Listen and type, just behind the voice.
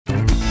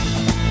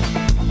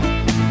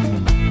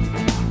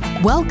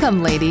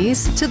Welcome,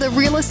 ladies, to the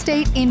Real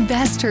Estate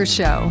Investor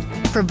Show,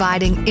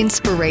 providing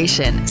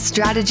inspiration,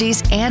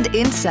 strategies, and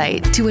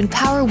insight to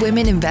empower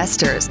women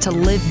investors to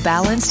live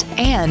balanced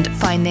and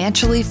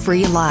financially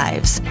free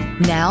lives.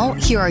 Now,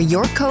 here are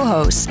your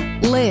co-hosts,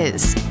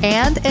 Liz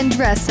and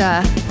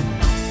Andressa.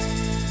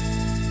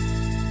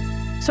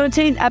 So in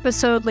today's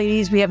episode,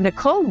 ladies, we have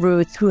Nicole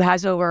Ruth, who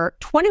has over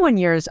 21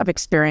 years of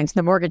experience in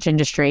the mortgage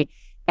industry,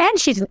 and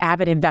she's an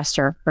avid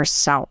investor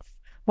herself.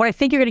 What I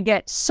think you're going to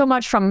get so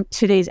much from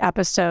today's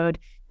episode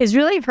is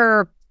really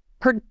her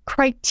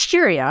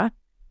criteria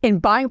in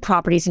buying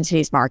properties in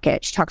today's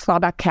market. She talks a lot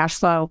about cash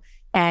flow,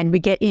 and we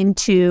get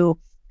into,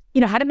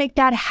 how to make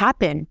that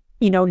happen,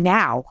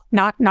 now,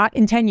 not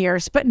in 10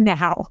 years, but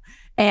now.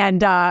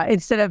 And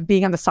instead of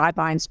being on the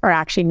sidelines or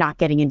actually not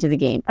getting into the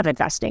game of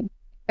investing.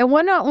 And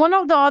one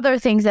of the other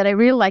things that I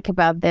really like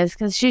about this,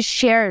 because she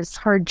shares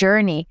her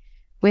journey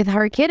with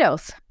her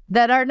kiddos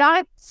that are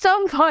not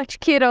so much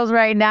kiddos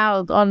right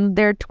now on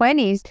their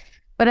 20s,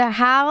 but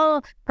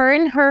how her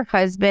and her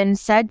husband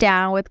sat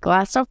down with a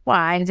glass of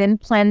wines and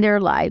planned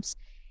their lives.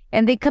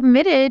 And they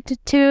committed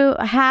to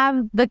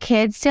have the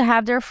kids to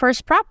have their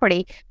first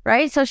property,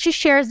 right? So she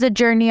shares the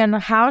journey on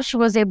how she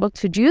was able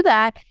to do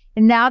that.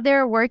 And now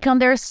they're working on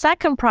their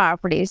second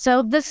property.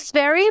 So this is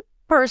very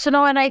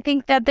personal. And I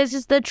think that this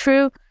is the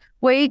true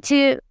way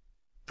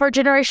for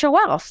generational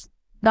wealth.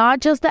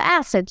 Not just the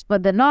assets,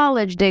 but the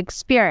knowledge, the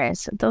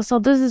experience. So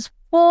this is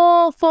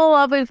full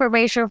of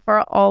information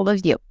for all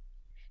of you.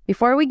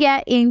 Before we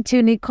get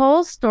into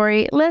Nicole's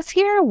story, let's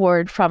hear a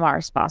word from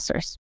our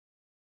sponsors.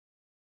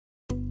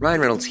 Ryan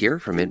Reynolds here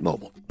from Mint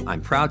Mobile.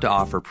 I'm proud to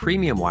offer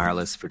premium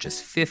wireless for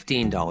just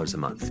 $15 a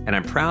month. And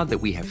I'm proud that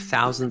we have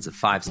thousands of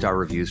 5-star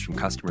reviews from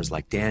customers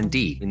like Dan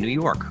D. in New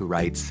York, who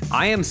writes,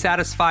 "I am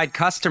satisfied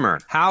customer.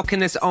 How can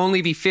this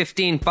only be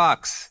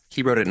 $15?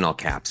 He wrote it in all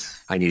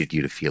caps. I needed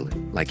you to feel it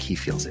like he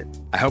feels it.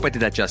 I hope I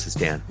did that justice,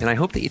 Dan. And I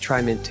hope that you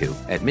try Mint too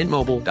at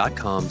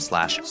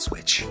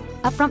mintmobile.com/switch.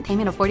 Upfront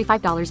payment of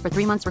 $45 for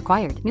 3 months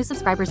required. New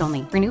subscribers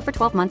only. Renew for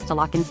 12 months to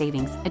lock in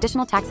savings.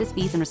 Additional taxes,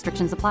 fees, and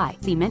restrictions apply.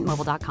 See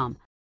mintmobile.com.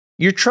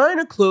 You're trying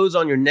to close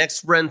on your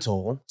next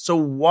rental, so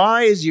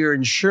why is your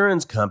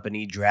insurance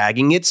company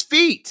dragging its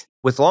feet?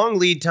 With long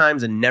lead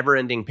times and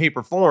never-ending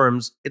paper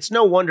forms, it's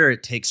no wonder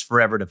it takes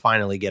forever to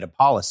finally get a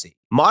policy.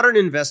 Modern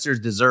investors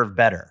deserve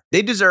better.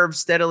 They deserve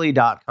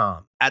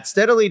Steadily.com. At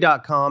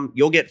Steadily.com,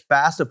 you'll get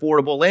fast,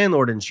 affordable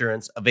landlord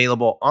insurance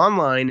available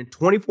online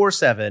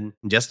 24/7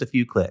 in just a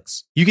few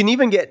clicks. You can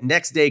even get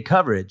next-day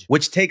coverage,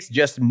 which takes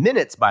just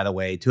minutes, by the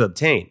way, to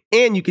obtain.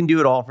 And you can do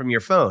it all from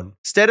your phone.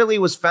 Steadily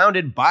was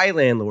founded by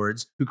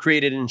landlords who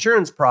created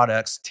insurance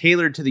products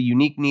tailored to the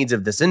unique needs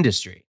of this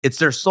industry. It's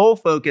their sole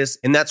focus,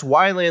 and that's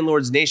why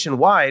landlords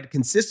nationwide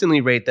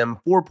consistently rate them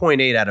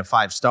 4.8 out of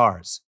 5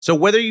 stars. So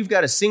whether you've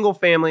got a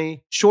single-family,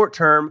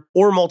 short-term,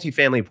 or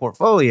multifamily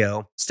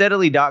portfolio,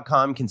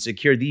 Steadily.com can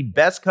secure the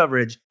best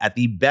coverage at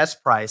the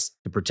best price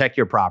to protect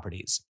your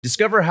properties.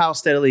 Discover how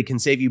Steadily can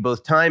save you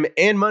both time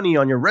and money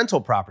on your rental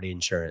property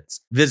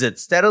insurance. Visit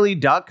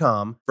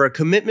Steadily.com for a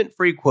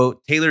commitment-free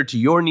quote tailored to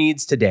your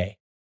needs today.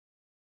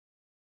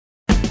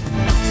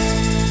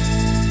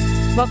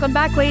 Welcome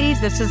back, ladies.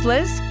 This is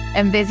Liz.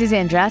 And this is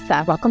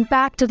Andressa. Welcome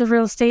back to the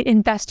Real Estate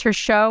Investor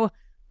Show.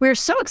 We're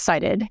so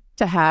excited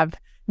to have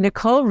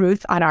Nicole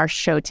Ruth on our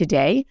show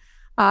today.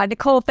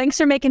 Nicole, thanks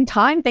for making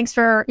time. Thanks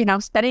for,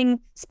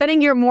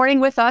 spending your morning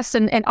with us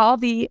and all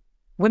the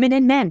women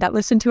and men that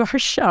listen to our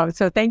show.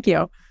 So thank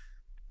you.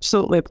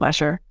 Absolutely a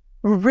pleasure.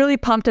 We're really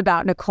pumped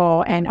about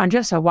Nicole and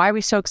Andressa. Why are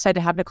we so excited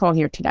to have Nicole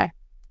here today?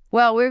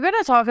 Well, we're going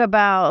to talk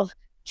about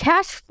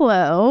cash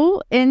flow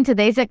in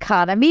today's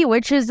economy,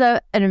 which is an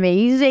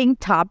amazing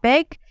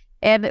topic.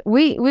 And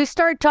we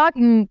start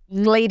talking,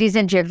 ladies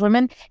and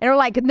gentlemen, and we're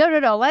like,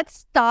 no, let's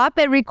stop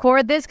and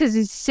record this because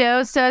it's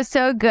so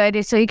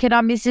good. So you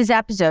cannot miss this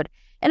episode.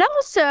 And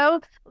also,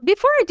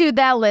 before I do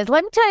that, Liz,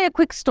 let me tell you a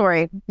quick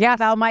story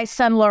about my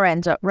son,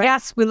 Lorenzo. Right?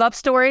 Yes, we love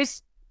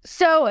stories.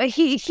 So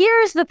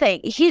here's the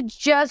thing. He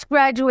just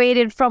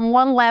graduated from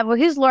one level.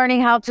 He's learning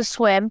how to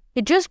swim.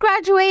 He just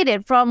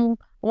graduated from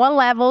one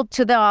level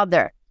to the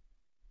other.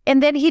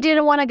 And then he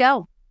didn't want to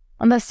go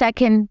on the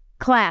second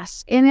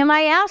class. And then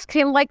I asked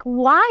him,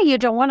 why you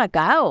don't want to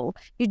go?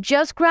 You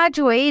just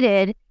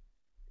graduated.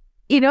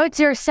 It's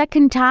your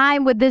second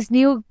time with this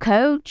new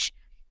coach.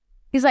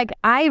 He's like,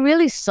 I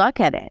really suck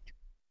at it.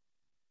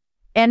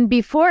 And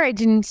before I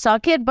didn't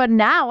suck it, but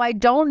now I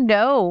don't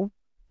know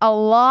a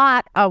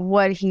lot of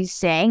what he's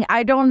saying.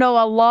 I don't know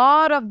a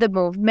lot of the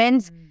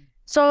movements.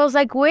 So I was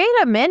like, wait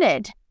a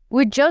minute.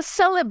 We just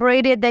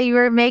celebrated that you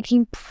were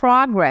making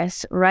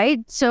progress, right?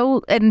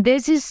 So, and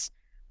this is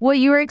what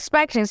you were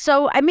expecting.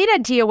 So I made a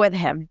deal with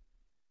him.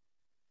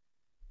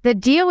 The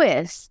deal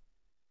is,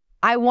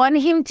 I want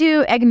him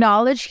to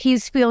acknowledge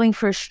he's feeling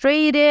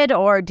frustrated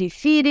or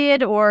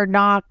defeated or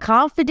not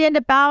confident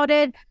about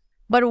it.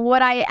 But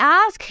what I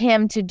ask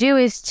him to do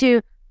is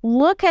to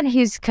look at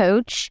his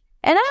coach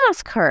and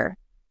ask her,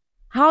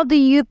 how do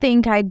you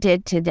think I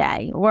did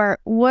today? Or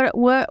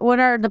what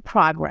are the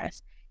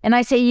progress? And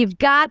I say, you've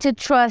got to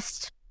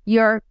trust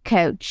your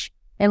coach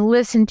and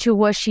listen to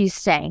what she's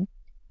saying.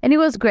 And it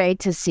was great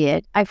to see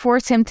it. I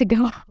forced him to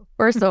go,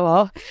 first of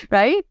all,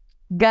 right?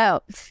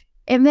 Go.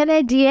 And then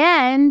at the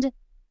end,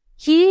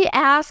 he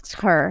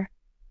asked her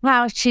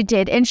how she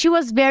did. And she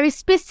was very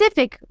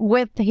specific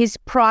with his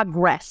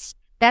progress.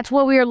 That's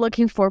what we were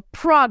looking for,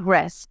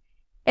 progress.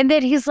 And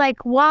then he's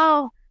like,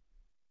 wow.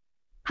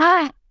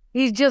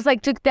 He just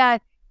like took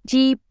that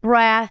deep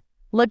breath,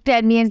 looked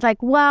at me and was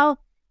like, well,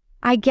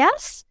 I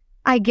guess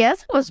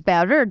it was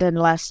better than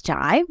last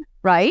time,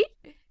 right?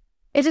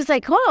 It's just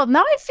like, oh,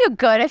 now I feel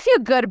good. I feel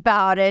good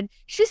about it.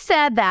 She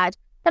said that.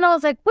 And I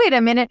was like, wait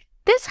a minute.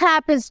 This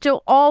happens to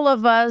all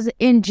of us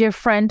in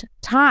different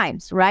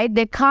times, right?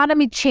 The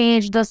economy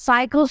changed, the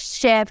cycles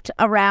shift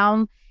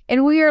around,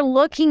 and we are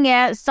looking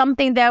at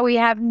something that we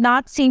have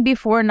not seen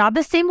before, not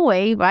the same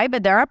way, right?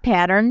 But there are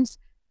patterns.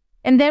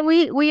 And then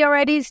we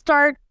already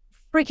start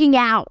freaking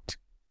out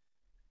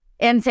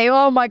and say,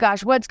 oh my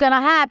gosh, what's going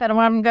to happen?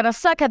 I'm going to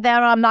suck at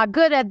that, or I'm not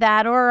good at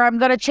that, or I'm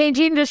going to change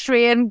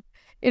industry and,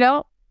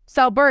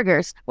 sell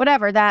burgers,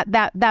 whatever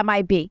that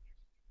might be.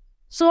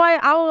 So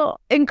I'll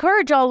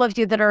encourage all of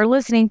you that are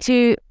listening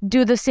to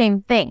do the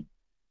same thing.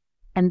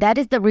 And that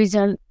is the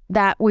reason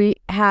that we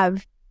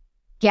have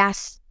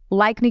guests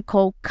like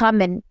Nicole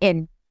coming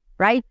in,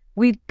 right?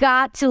 We've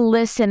got to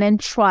listen and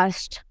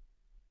trust.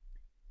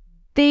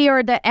 They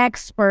are the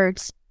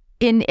experts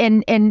in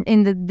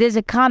this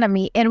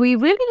economy. And we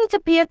really need to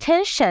pay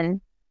attention,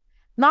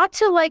 not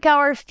to like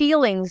our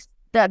feelings,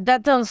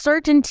 that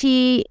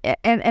uncertainty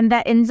and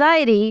that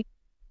anxiety.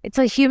 It's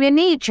a human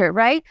nature,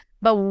 right?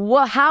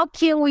 But how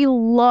can we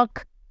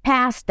look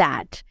past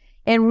that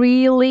and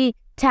really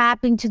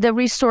tap into the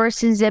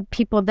resources and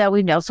people that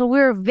we know? So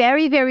we're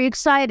very, very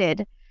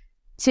excited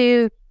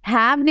to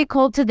have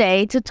Nicole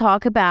today to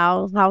talk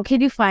about how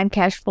can you find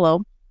cash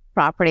flow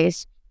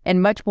properties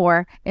and much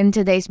more in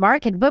today's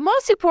market. But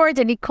most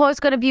important, Nicole is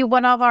going to be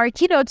one of our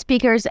keynote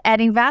speakers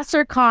at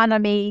Investor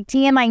Economy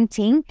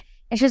 18-19,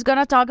 and she's going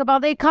to talk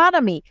about the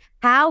economy,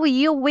 how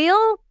you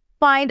will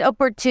find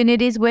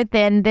opportunities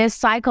within this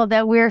cycle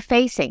that we're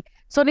facing.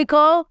 So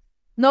Nicole,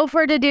 no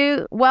further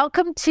ado,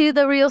 welcome to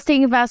the Real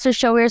Estate Investor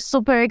Show. We're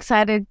super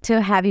excited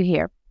to have you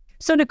here.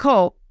 So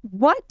Nicole,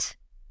 what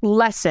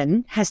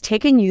lesson has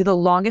taken you the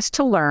longest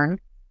to learn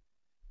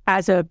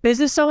as a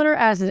business owner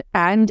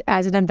and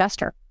as an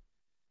investor?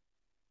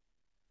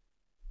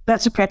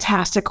 That's a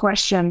fantastic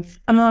question.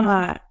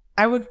 I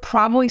would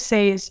probably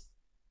say is,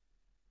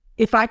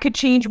 if I could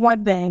change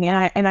one thing,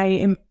 and I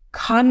am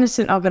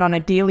cognizant of it on a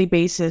daily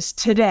basis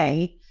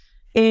today,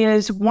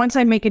 is once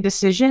I make a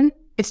decision,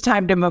 it's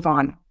time to move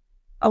on.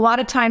 A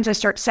lot of times I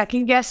start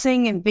second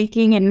guessing and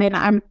thinking, and then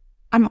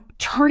I'm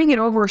turning it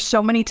over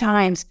so many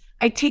times.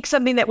 I take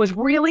something that was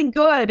really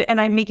good and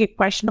I make it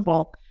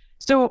questionable.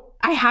 So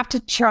I have to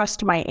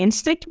trust my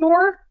instinct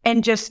more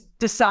and just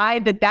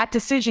decide that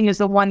decision is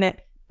the one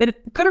that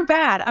good or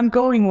bad I'm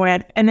going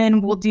with, and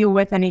then we'll deal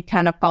with any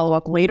kind of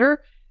follow-up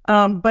later.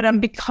 But I'm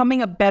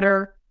becoming a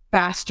better,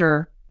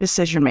 faster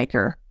decision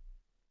maker.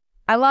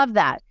 I love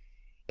that.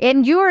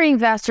 And you're an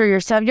investor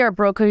yourself, you're a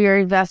broker, you're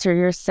an investor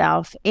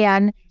yourself.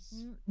 And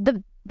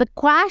the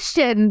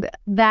question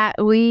that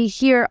we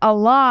hear a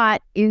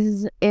lot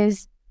is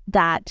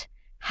that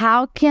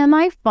how can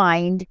I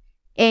find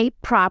a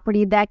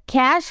property that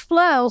cash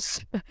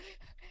flows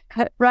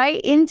right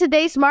in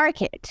today's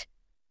market?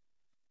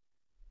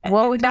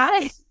 Well,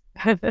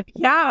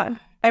 yeah.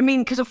 I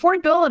mean, because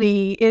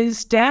affordability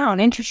is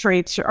down, interest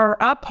rates are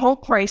up, home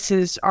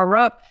prices are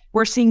up.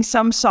 We're seeing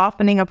some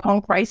softening of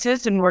home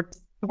prices, and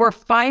we're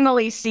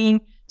finally seeing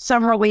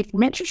some relief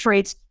from interest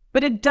rates,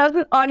 but it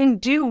doesn't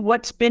undo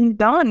what's been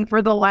done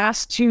for the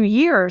last 2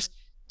 years.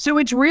 So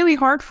it's really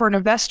hard for an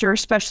investor,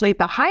 especially at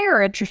the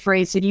higher interest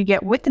rates that you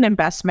get with an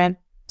investment,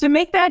 to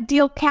make that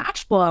deal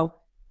cash flow.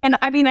 And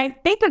I mean, I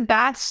think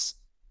that's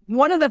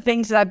one of the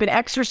things that I've been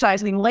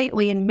exercising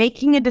lately in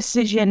making a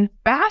decision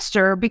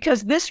faster,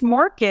 because this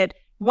market,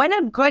 when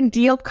a good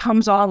deal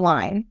comes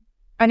online,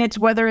 and it's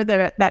whether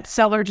that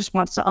seller just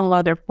wants to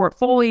unload their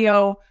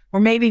portfolio, or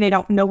maybe they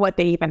don't know what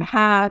they even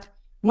have,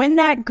 when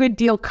that good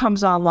deal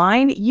comes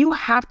online, you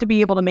have to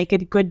be able to make a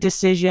good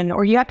decision,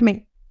 or you have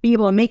to be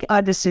able to make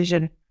a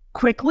decision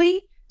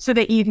quickly so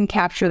that you can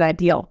capture that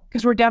deal,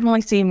 because we're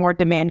definitely seeing more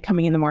demand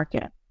coming in the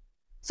market.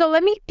 So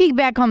let me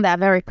piggyback on that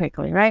very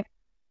quickly, right?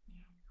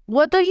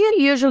 What do you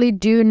usually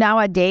do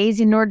nowadays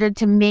in order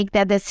to make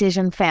that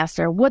decision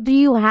faster? What do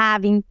you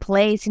have in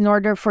place in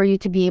order for you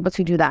to be able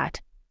to do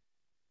that?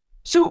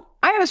 So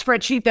I have a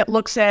spreadsheet that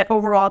looks at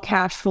overall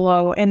cash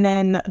flow and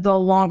then the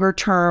longer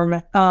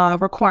term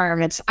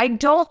requirements. I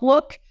don't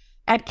look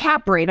at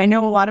cap rate. I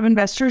know a lot of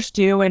investors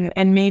do,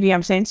 and maybe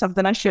I'm saying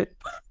something I should,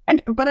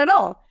 but I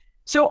don't.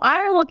 So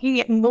I'm looking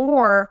at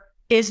more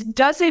is,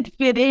 does it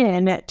fit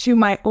in to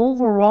my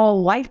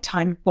overall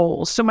lifetime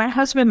goals? So my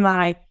husband and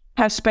I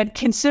have spent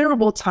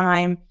considerable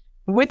time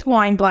with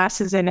wine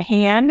glasses in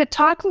hand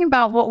talking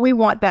about what we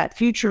want that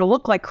future to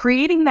look like,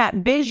 creating that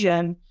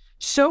vision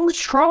so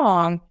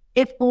strong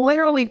it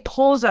literally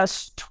pulls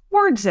us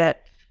towards it.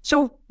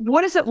 So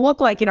what does it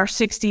look like in our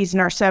 60s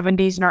and our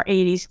 70s and our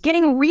 80s?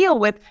 Getting real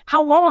with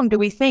how long do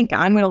we think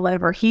I'm going to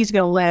live or he's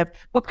going to live?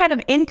 What kind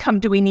of income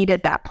do we need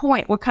at that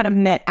point? What kind of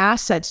net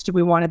assets do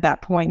we want at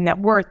that point, net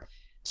worth?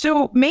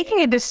 So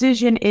making a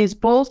decision is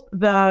both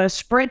the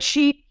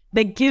spreadsheet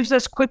that gives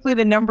us quickly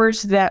the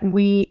numbers that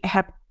we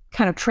have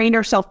kind of trained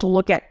ourselves to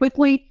look at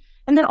quickly.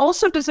 And then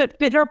also, does it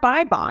fit our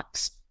buy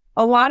box?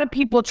 A lot of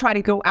people try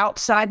to go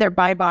outside their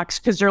buy box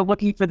because they're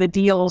looking for the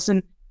deals.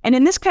 And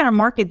in this kind of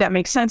market, that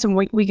makes sense. And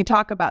we can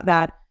talk about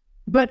that.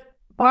 But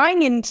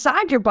buying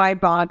inside your buy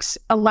box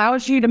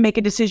allows you to make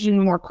a decision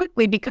more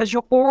quickly because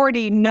you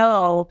already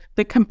know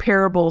the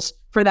comparables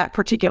for that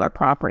particular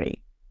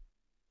property.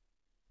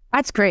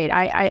 That's great.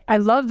 I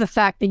love the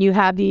fact that you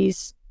had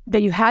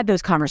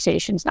those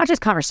conversations, not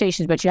just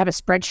conversations, but you have a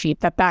spreadsheet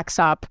that backs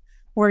up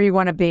where you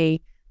want to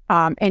be.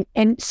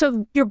 And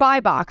so your buy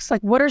box,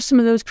 like what are some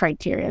of those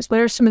criteria? What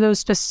are some of those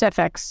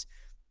specifics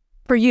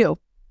for you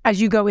as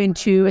you go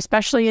into,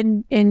 especially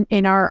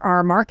in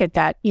our market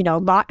that,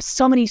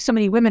 so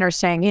many women are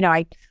saying,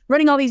 I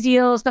running all these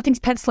deals, nothing's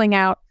penciling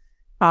out.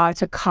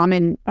 It's a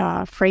common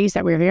phrase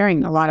that we're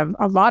hearing a lot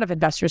of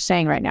investors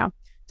saying right now,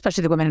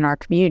 especially the women in our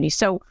community.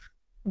 So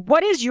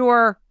what do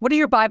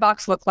your buy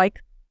box look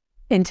like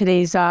in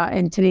today's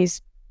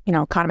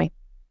economy?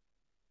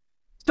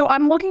 So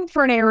I'm looking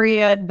for an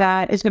area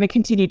that is going to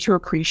continue to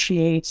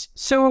appreciate.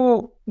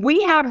 So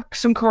we have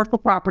some commercial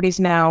properties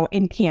now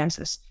in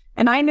Kansas,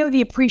 and I know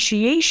the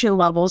appreciation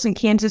levels in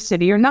Kansas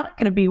City are not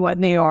going to be what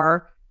they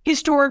are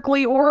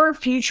historically or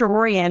future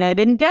oriented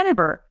in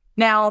Denver.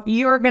 Now,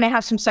 you're going to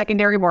have some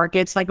secondary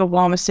markets like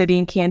Oklahoma City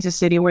and Kansas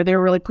City where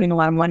they're really putting a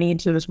lot of money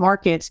into those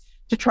markets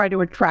to try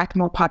to attract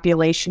more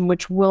population,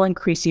 which will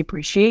increase the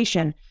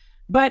appreciation.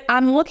 But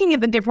I'm looking at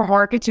the different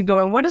markets and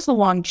going, what is the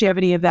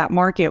longevity of that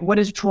market? What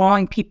is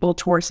drawing people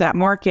towards that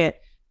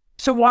market?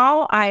 So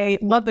while I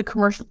love the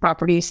commercial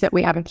properties that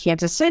we have in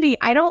Kansas City,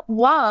 I don't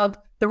love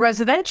the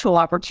residential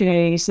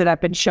opportunities that have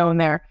been shown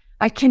there.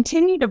 I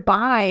continue to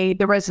buy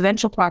the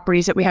residential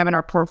properties that we have in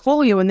our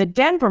portfolio in the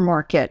Denver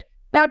market.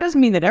 Now, it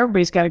doesn't mean that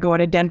everybody's got to go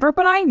into Denver,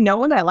 but I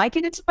know and I like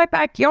it. It's in my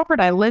backyard.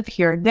 I live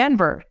here in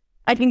Denver.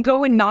 I can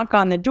go and knock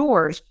on the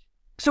doors.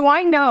 So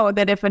I know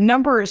that if a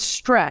number is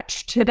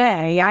stretched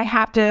today, I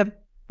have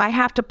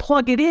to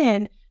plug it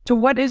in to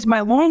what is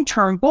my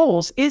long-term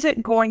goals. Is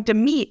it going to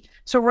meet?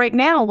 So right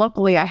now,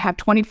 luckily, I have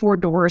 24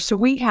 doors. So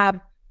we have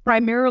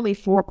primarily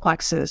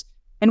fourplexes,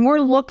 and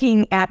we're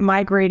looking at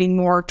migrating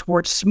more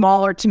towards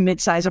smaller to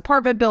mid-size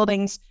apartment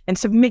buildings and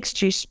some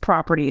mixed-use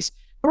properties.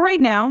 But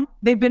right now,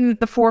 they've been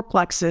the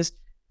fourplexes.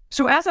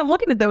 So as I'm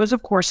looking at those,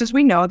 of course, as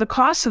we know, the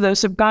costs of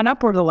those have gone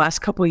up over the last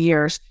couple of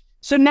years.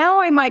 So now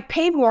I might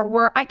pay more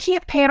where I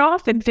can't pay it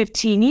off in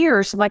 15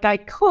 years like I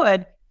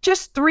could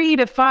just 3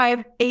 to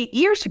 5, 8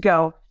 years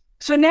ago.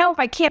 So now if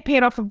I can't pay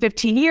it off in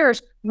 15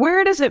 years,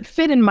 where does it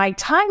fit in my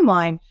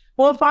timeline?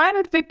 Well, if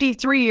I'm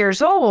 53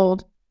 years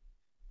old,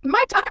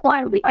 my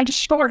timeline will be much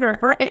shorter,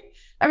 right?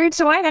 I mean,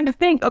 so I had to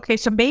think, okay,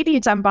 so maybe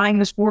I'm buying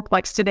this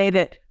fourplex today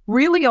that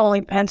really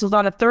only pencils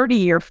on a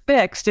 30-year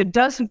fixed. It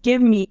doesn't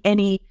give me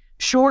any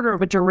shorter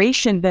of a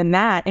duration than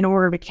that in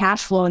order to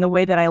cash flow in the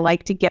way that I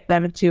like to get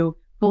them to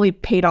fully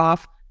paid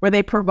off, where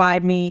they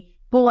provide me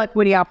full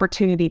equity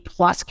opportunity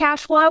plus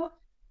cash flow.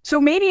 So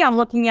maybe I'm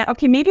looking at,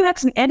 okay, maybe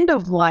that's an end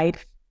of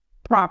life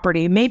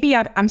property. Maybe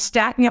I'm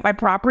stacking up my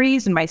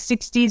properties in my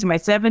 60s and my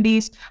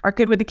 70s are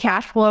good with the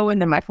cash flow, and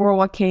then my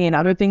 401k and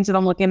other things that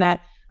I'm looking at.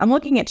 I'm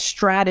looking at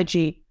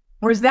strategy,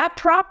 whereas that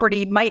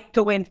property might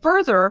go in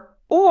further,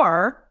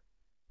 or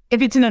if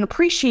it's in an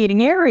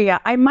appreciating area,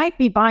 I might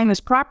be buying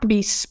this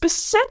property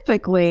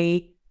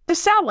specifically to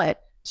sell it.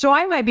 So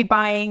I might be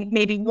buying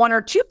maybe 1 or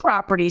 2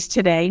 properties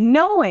today,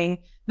 knowing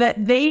that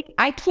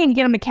I can't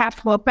get them to cash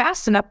flow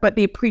fast enough, but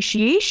the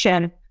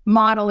appreciation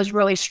model is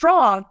really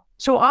strong.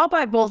 So I'll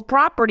buy both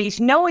properties,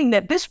 knowing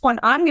that this one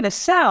I'm going to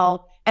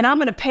sell and I'm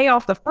going to pay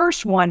off the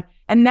first one.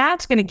 And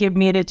that's going to give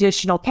me an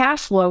additional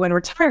cash flow in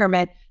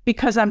retirement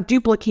because I'm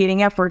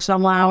duplicating efforts.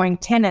 I'm allowing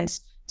tenants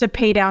to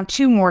pay down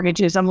 2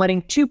 mortgages. I'm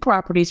letting 2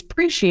 properties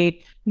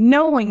appreciate,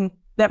 knowing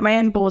that my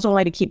end goal is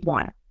only to keep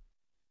 1.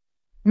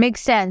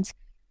 Makes sense.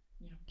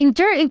 In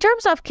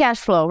terms of cash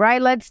flow,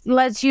 right?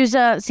 Let's use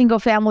a single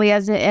family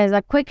as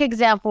a quick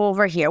example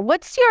over here.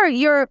 What's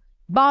your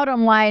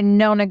bottom line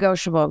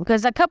non-negotiable?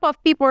 Because a couple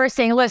of people are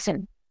saying,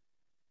 listen,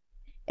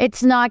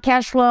 it's not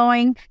cash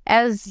flowing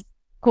as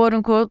quote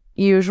unquote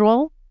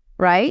usual,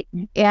 right?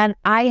 And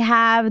I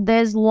have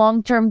this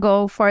long-term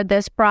goal for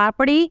this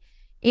property.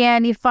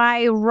 And if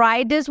I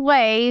ride this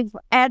wave,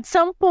 at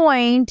some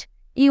point,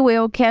 it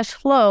will cash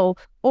flow.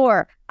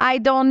 Or I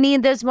don't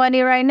need this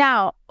money right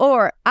now.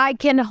 Or I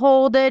can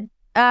hold it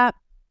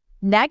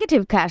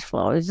negative cash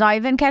flow. It's not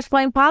even cash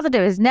flowing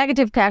positive. It's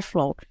negative cash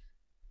flow.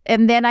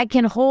 And then I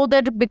can hold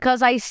it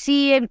because I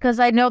see it,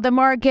 because I know the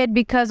market,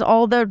 because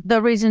all the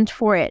reasons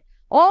for it.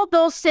 All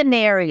those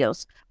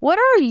scenarios. What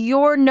are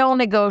your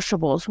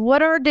non-negotiables?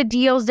 What are the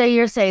deals that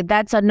you're saying,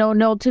 that's a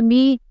no-no to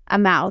me,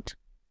 I'm out?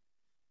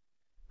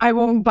 I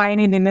won't buy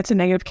anything that's a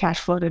negative cash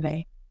flow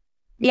today.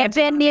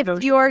 Even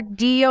if your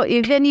deal,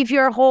 even if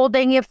you're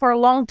holding it for a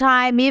long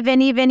time,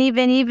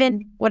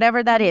 even,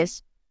 whatever that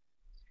is.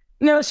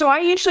 No, so I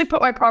usually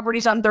put my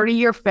properties on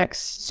 30-year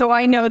fixed. So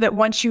I know that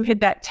once you hit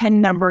that 10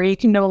 number, you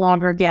can no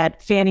longer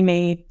get Fannie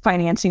Mae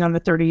financing on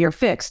the 30-year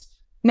fixed.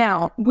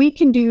 Now, we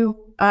can do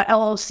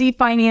LLC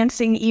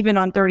financing even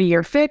on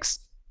 30-year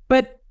fixed,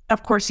 but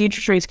of course, the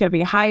interest rate is going to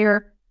be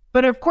higher.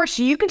 But of course,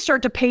 you can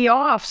start to pay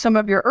off some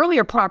of your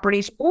earlier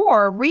properties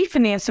or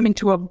refinance them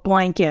into a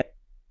blanket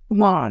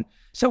loan.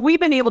 So we've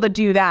been able to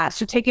do that.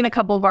 So taking a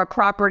couple of our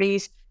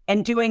properties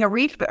and doing a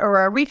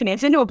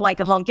refinance into a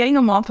blanket loan, getting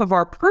them off of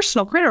our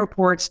personal credit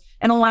reports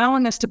and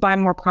allowing us to buy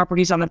more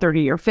properties on a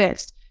 30-year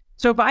fixed.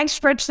 So if I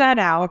stretch that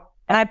out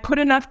and I put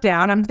enough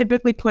down, I'm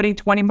typically putting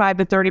 25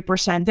 to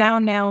 30%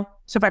 down now.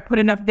 So if I put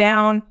enough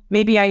down,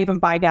 maybe I even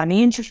buy down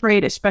the interest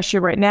rate,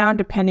 especially right now,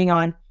 depending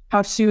on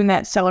how soon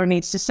that seller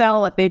needs to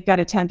sell. If they've got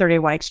a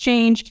 1031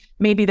 exchange,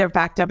 maybe they're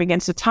backed up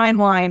against a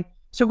timeline.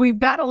 So we've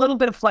got a little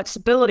bit of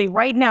flexibility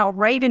right now,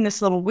 right in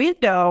this little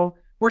window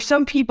where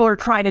some people are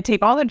trying to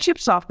take all the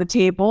chips off the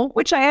table,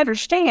 which I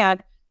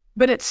understand,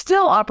 but it's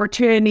still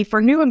opportunity for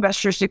new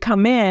investors to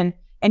come in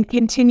and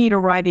continue to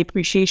ride the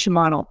appreciation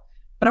model.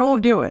 But I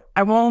won't do it.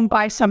 I won't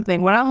buy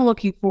something. What I'm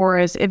looking for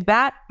is if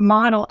that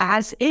model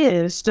as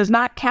is does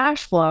not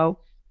cash flow,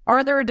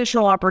 are there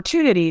additional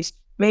opportunities?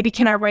 Maybe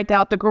can I rent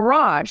out the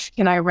garage?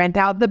 Can I rent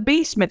out the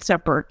basement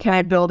separate? Can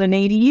I build an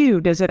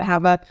ADU? Does it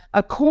have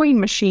a coin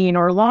machine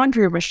or a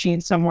laundry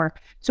machine somewhere?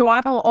 So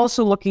I'm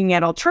also looking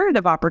at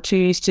alternative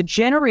opportunities to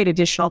generate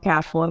additional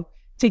cash flow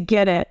to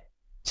get it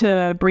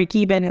to break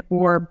even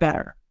or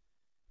better.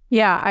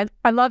 Yeah,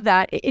 I love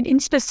that.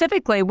 And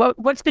specifically,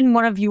 what's been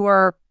one of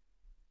your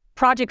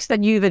projects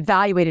that you've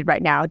evaluated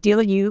right now, deal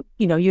that you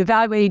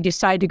evaluated,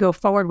 decide to go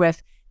forward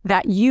with,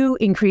 that you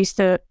increase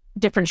the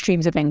different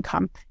streams of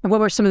income? And what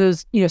were some of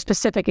those,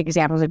 specific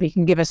examples, if you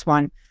can give us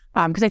one?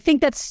 Because I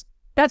think that's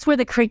where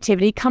the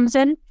creativity comes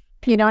in,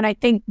 and I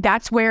think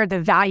that's where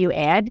the value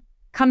add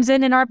comes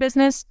in our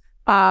business.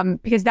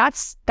 Because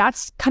that's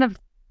kind of,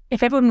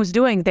 if everyone was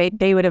doing,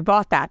 they would have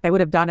bought that. They would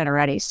have done it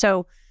already.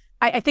 So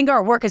I think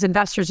our work as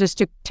investors is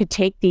to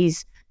take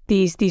these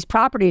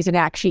properties and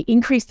actually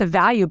increase the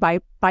value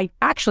by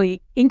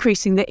actually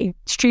increasing the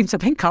streams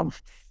of income,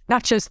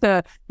 not just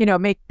the,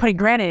 putting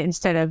granite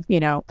instead of,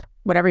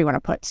 whatever you want to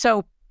put.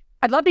 So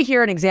I'd love to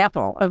hear an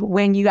example of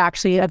when you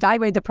actually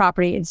evaluated the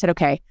property and said,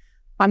 okay,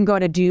 I'm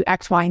going to do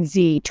X, Y, and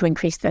Z to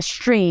increase the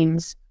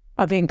streams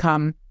of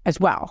income as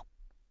well.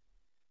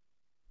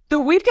 So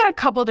we've got a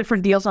couple of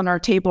different deals on our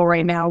table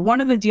right now. One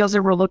of the deals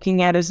that we're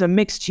looking at is a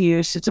mixed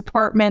use. It's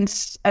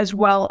apartments as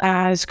well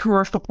as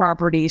commercial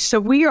properties. So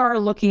we are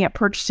looking at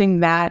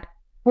purchasing that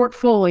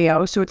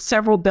portfolio. So it's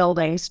several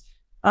buildings.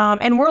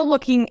 And we're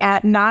looking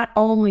at not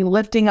only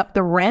lifting up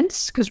the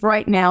rents, because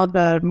right now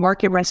the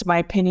market rents, in my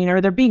opinion,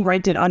 they're being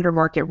rented under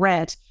market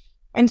rent.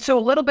 And so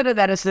a little bit of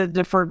that is the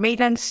deferred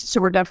maintenance.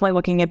 So we're definitely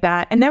looking at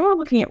that. And then we're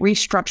looking at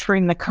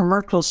restructuring the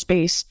commercial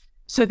space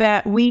so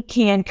that we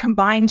can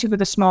combine two of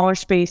the smaller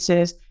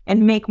spaces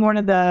and make one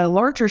of the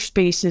larger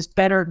spaces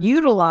better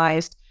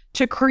utilized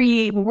to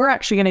create, what we're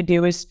actually going to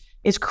do is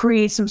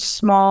create some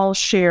small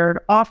shared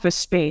office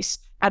space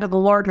out of the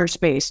larger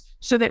space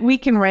so that we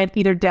can rent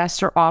either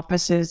desks or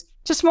offices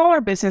to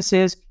smaller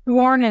businesses who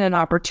aren't in an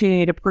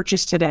opportunity to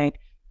purchase today.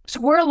 So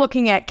we're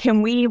looking at,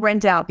 can we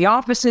rent out the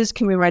offices?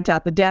 Can we rent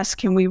out the desks?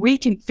 Can we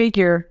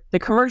reconfigure the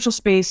commercial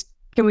space?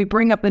 Can we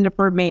bring up the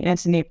deferred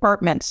maintenance in the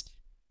apartments?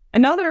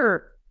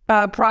 Another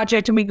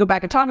project, and we can go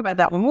back and talk about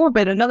that one more,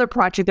 but another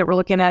project that we're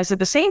looking at is at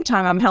the same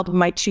time, I'm helping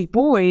my two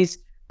boys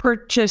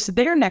purchase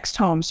their next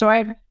home. So I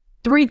have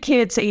 3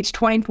 kids aged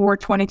 24,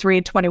 23,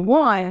 and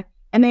 21,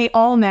 and they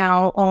all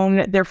now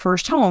own their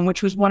first home,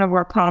 which was one of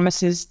our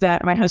promises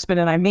that my husband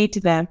and I made to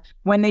them.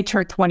 When they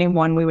turned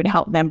 21, we would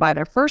help them buy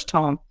their first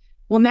home.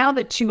 Well, now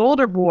that 2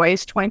 older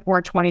boys, 24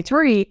 and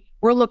 23,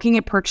 we're looking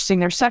at purchasing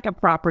their second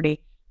property.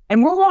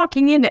 And we're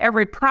walking into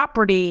every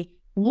property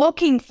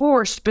looking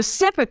for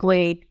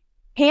specifically,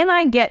 can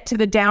I get to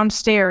the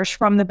downstairs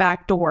from the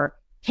back door?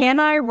 Can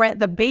I rent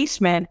the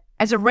basement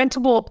as a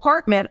rentable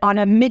apartment on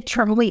a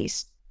midterm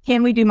lease?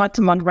 Can we do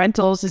month-to-month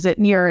rentals? Is it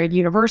near a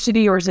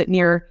university, or is it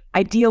near,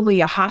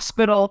 ideally, a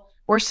hospital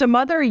or some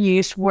other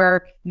use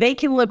where they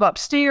can live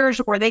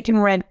upstairs, or they can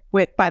rent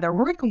by their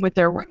room with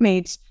their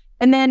roommates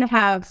and then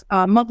have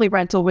a monthly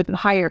rental with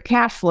higher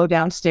cash flow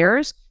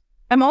downstairs?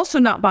 I'm also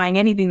not buying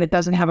anything that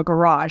doesn't have a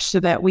garage so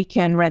that we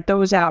can rent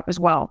those out as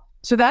well.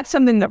 So that's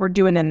something that we're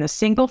doing in the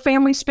single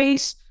family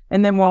space.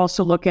 And then we're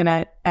also looking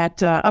at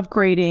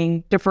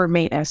upgrading deferred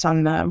maintenance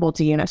on the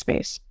multi-unit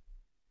space.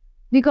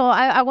 Nicole,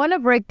 I want to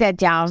break that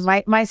down.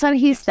 My son,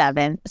 he's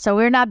 7, so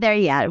we're not there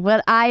yet.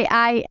 But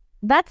I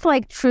that's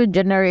like true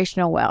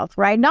generational wealth,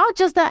 right? Not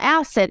just the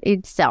asset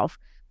itself,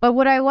 but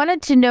what I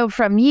wanted to know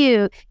from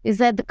you is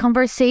that the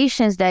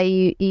conversations that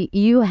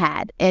you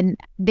had and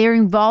their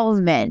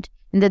involvement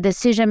in the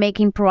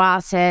decision-making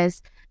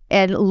process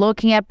and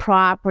looking at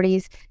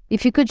properties.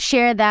 If you could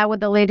share that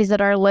with the ladies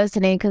that are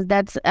listening, because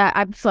that's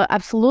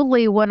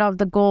absolutely one of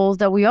the goals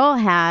that we all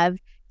have,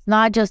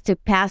 not just to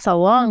pass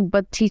along,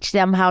 but teach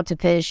them how to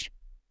fish.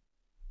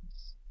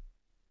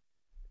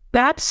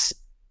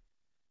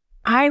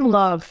 I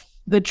love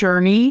the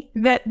journey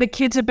that the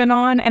kids have been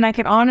on. And I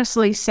can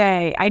honestly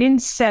say, I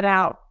didn't set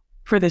out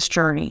for this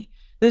journey.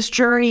 This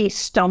journey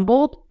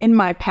stumbled in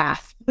my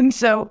path. And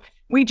so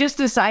we just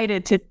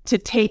decided to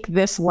take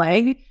this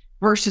leg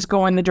versus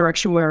going the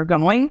direction we were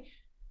going.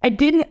 I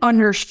didn't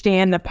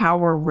understand the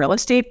power of real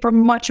estate for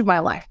much of my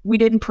life. We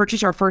didn't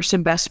purchase our first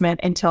investment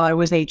until I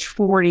was age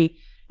 40.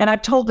 And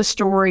I've told the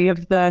story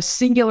of the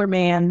singular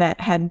man that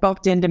had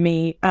bumped into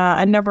me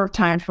a number of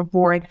times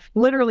before. It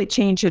literally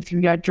changed the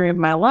trajectory of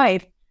my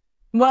life.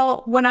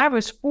 Well, when I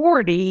was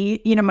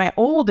 40, my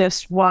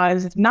oldest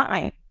was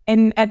 9.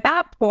 And at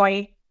that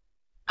point,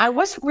 I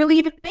wasn't really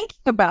even thinking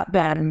about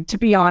them, to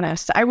be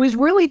honest. I was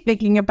really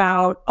thinking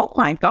about, oh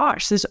my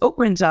gosh, this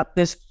opens up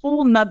this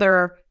whole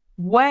nother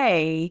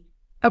way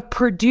of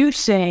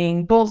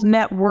producing both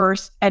net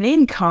worth and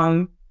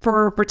income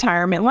for a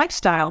retirement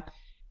lifestyle.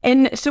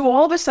 And so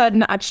all of a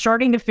sudden, I'm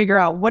starting to figure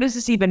out, what does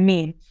this even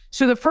mean?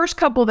 So the first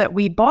couple that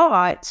we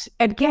bought,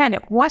 again,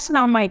 it wasn't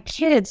on my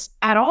kids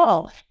at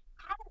all.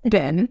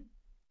 They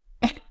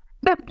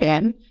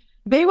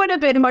would have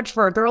been much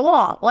further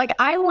along. Like,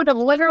 I would have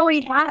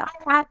literally had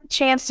a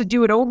chance to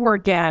do it over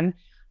again.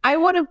 I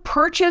would have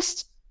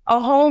purchased a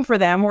home for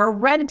them or a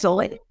rental,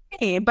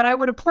 but I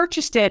would have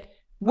purchased it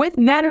with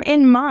them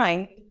in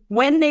mind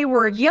when they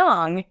were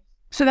young,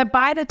 so that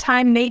by the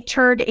time they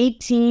turned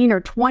 18 or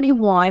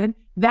 21,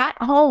 that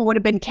home would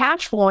have been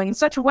cash flowing in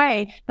such a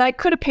way that I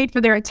could have paid for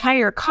their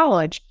entire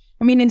college.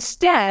 I mean,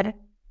 instead,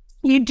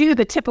 you do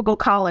the typical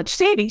college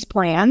savings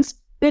plans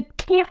that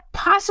can't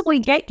possibly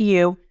get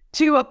you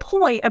to a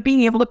point of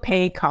being able to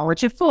pay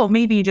college in full.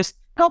 Maybe you just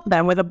help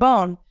them with a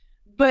bone.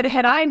 But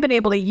had I been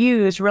able to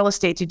use real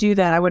estate to do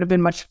that, they would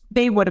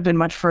have been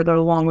much further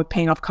along with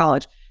paying off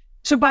college.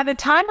 So by the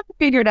time I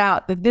figured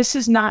out that this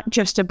is not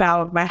just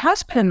about my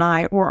husband and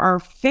I or our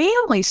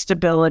family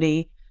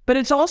stability, but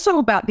it's also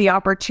about the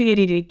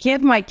opportunity to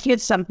give my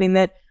kids something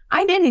that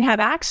I didn't have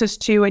access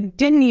to and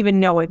didn't even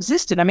know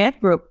existed. I mean, I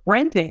grew up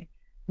renting.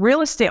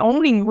 Real estate,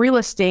 owning real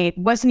estate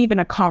wasn't even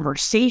a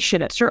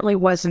conversation. It certainly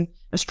wasn't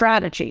a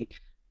strategy.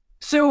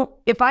 So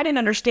if I didn't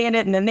understand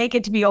it and then they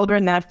get to be older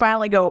and then I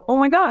finally go, oh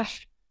my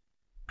gosh,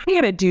 I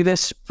got to do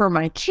this for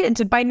my kids.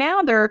 And by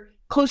now they're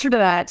closer to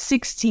that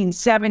 16,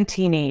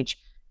 17 age.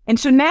 And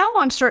so now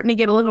I'm starting to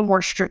get a little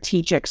more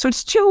strategic. So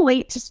it's too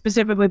late to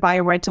specifically buy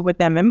a rental with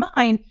them in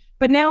mind.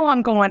 But now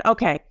I'm going,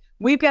 okay,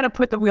 we've got to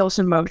put the wheels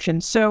in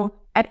motion. So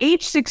at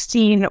age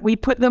 16, we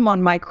put them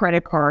on my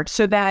credit card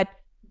so that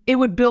it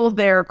would build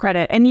their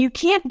credit. And you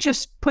can't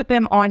just put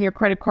them on your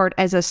credit card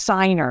as a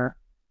signer,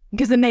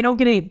 because then they don't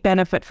get any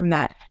benefit from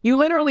that. You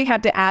literally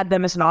have to add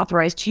them as an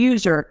authorized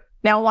user.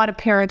 Now, a lot of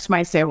parents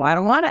might say, well, I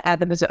don't want to add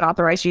them as an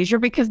authorized user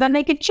because then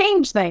they could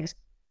change things.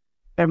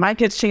 If my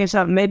kids change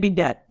something, they'd be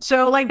dead.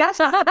 So like, that's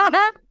not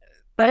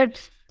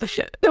but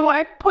so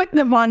I put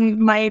them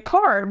on my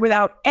card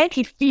without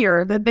any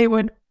fear that they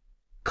would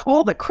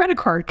call the credit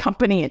card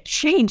company and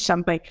change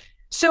something.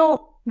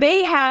 So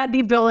they had the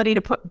ability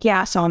to put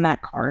gas on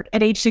that card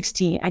at age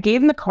 16. I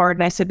gave them the card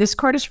and I said, this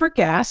card is for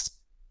gas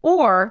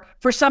or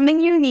for something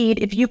you need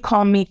if you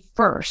call me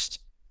first.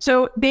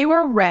 So they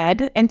were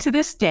red, and to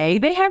this day,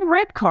 they have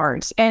red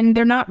cards, and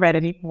they're not red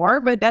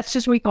anymore, but that's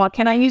just what we call it.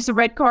 Can I use the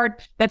red card?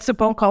 That's the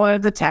phone call or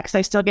the text.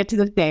 I still get to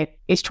this day.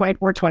 Age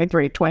 24,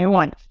 23,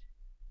 21.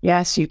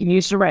 Yes, you can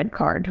use the red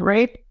card,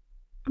 right?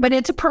 But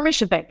it's a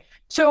permission thing.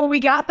 So we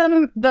got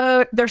them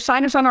their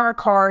signers on our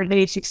card at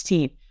age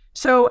 16.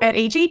 So at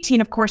age 18,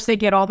 of course, they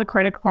get all the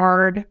credit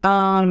card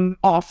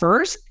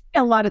offers.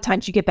 A lot of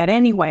times you get that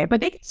anyway,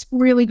 but they get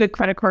really good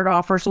credit card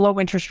offers, low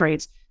interest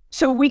rates.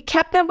 So we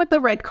kept them with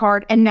the red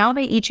card, and now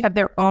they each have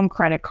their own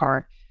credit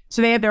card.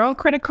 So they have their own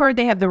credit card,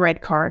 they have the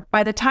red card.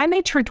 By the time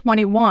they turned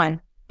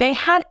 21, they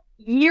had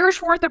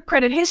years worth of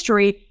credit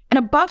history and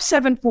above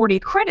 740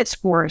 credit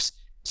scores.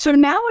 So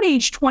now at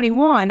age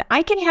 21,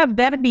 I can have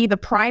them be the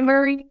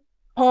primary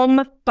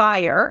home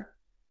buyer.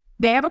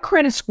 They have a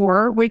credit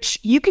score, which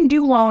you can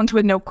do loans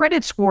with no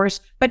credit scores,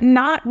 but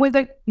not with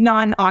a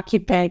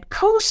non-occupant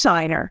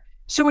co-signer.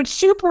 So it's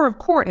super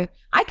important.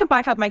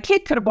 My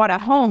kid could have bought a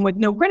home with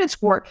no credit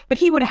score, but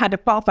he would have had to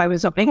qualify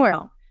with something.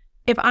 Well,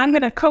 if I'm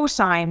going to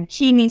co-sign,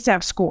 he needs to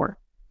have score.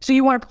 So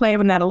you want to play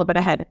with that a little bit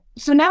ahead.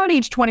 So now at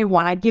age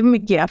 21, I give him a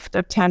gift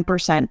of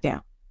 10%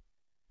 down.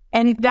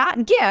 And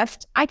that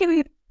gift,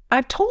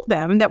 I've told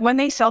them that when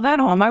they sell that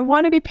home, I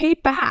want to be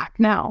paid back.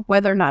 Now,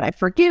 whether or not I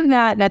forgive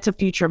that, that's a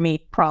future me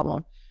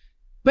problem.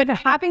 But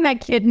having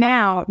that kid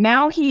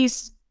now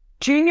he's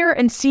junior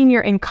and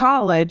senior in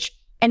college,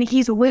 and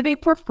he's living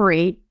for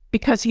free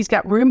because he's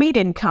got roommate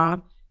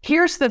income.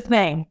 Here's the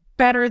thing,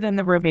 better than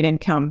the roommate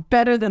income,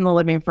 better than the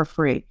living for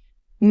free.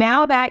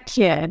 Now that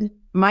kid,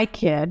 my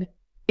kid,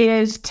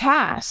 is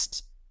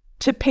tasked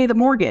to pay the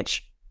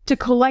mortgage, to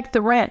collect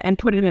the rent and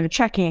put it in a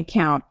checking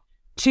account,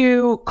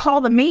 to call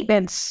the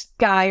maintenance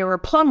guy or a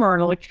plumber or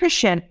an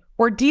electrician,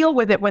 or deal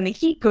with it when the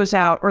heat goes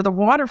out or the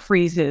water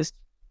freezes.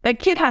 That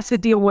kid has to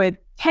deal with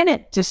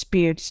tenant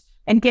disputes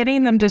and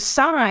getting them to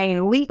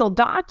sign legal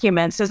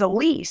documents as a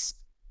lease.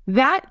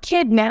 That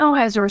kid now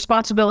has a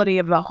responsibility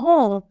of the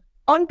home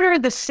under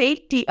the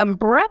safety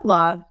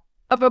umbrella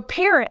of a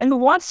parent who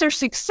wants their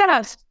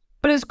success,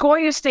 but is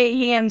going to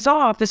stay hands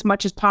off as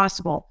much as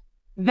possible.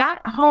 That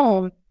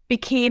home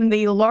became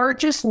the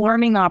largest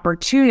learning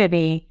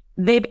opportunity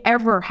they've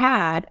ever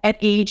had at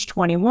age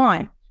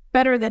 21,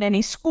 better than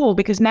any school,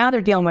 because now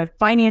they're dealing with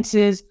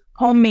finances,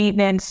 home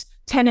maintenance,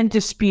 tenant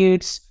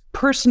disputes,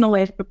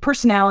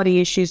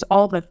 personality issues,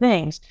 all the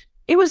things.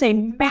 It was a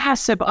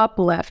massive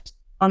uplift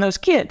on those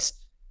kids.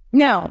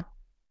 Now,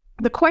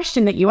 the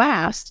question that you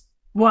asked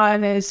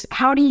was,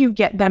 how do you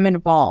get them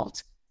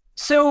involved?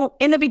 So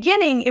in the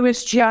beginning, it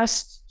was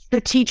just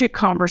strategic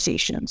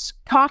conversations,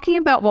 talking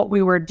about what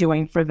we were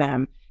doing for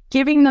them,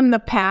 giving them the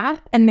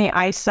path and the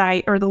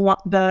eyesight, or the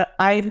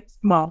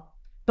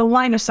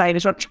line of sight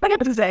is what I'm trying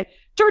to say,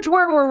 towards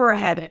where we're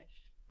headed,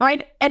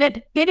 right?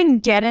 And they didn't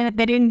get it.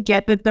 They didn't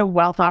get the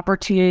wealth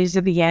opportunities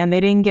at the end. They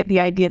didn't get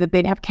the idea that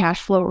they'd have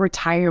cash flow at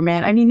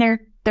retirement. I mean, they're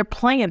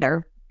playing,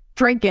 they're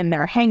drinking,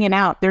 they're hanging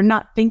out. They're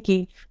not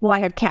thinking, well, I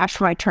have cash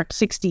when I turn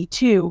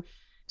 62.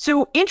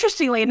 So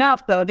interestingly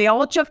enough, though, they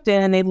all jumped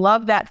in and they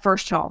loved that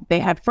first home. They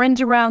had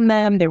friends around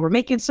them. They were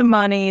making some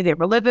money. They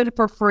were living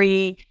for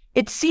free.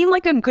 It seemed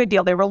like a good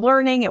deal. They were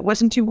learning. It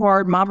wasn't too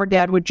hard. Mom or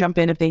dad would jump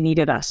in if they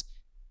needed us.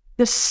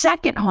 The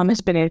second home has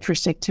been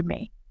interesting to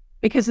me,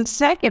 because the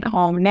second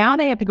home, now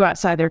they have to go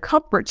outside their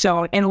comfort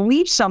zone and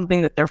leave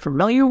something that they're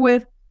familiar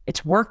with.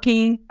 It's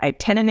working. I have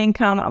tenant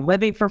income. I'm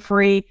living for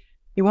free.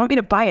 You want me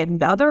to buy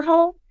another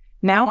home?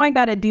 Now I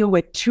got to deal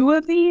with two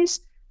of these.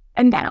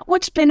 And now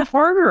it's been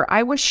harder.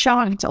 I was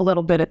shocked a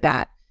little bit at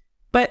that,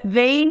 but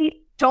they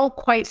don't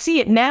quite see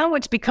it. Now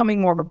it's becoming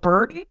more of a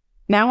burden.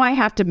 Now I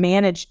have to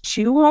manage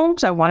two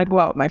homes. I want to go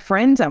out with my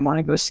friends. I want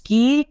to go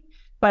ski,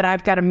 but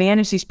I've got to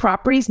manage these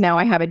properties. Now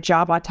I have a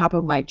job on top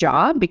of my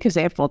job because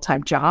they have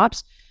full-time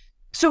jobs.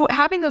 So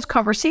having those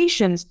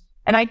conversations,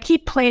 and I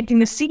keep planting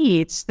the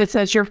seeds that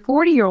says your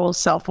 40-year-old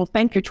self will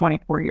thank your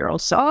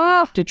 24-year-old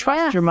self to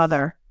trust your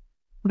mother.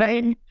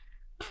 Right?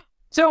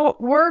 So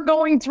we're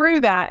going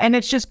through that, and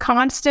it's just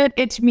constant.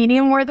 It's meeting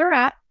them where they're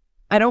at.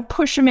 I don't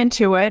push them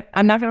into it.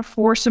 I'm not going to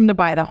force them to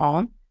buy the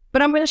home,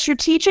 but I'm going to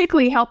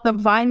strategically help them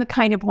find the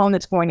kind of home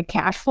that's going to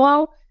cash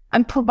flow.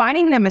 I'm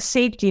providing them a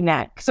safety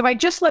net, because if I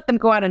just let them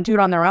go out and do it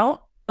on their own,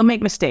 they'll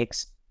make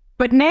mistakes.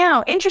 But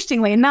now,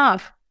 interestingly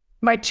enough,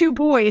 my two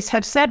boys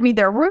have said me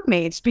they're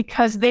roommates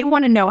because they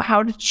want to know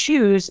how to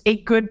choose a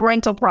good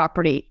rental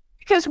property,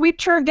 because we've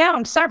turned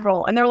down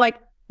several, and they're like,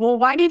 well,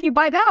 why did you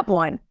buy that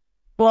one?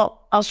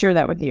 Well, I'll share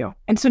that with you.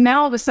 And so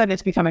now all of a sudden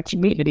it's become a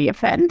community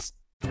event.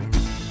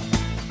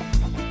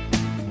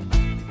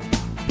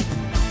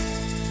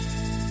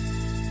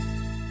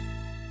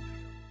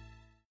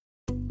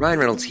 Ryan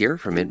Reynolds here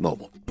from Mint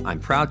Mobile. I'm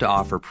proud to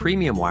offer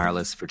premium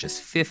wireless for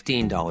just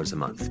 $15 a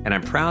month. And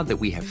I'm proud that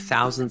we have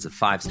thousands of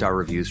 5-star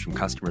reviews from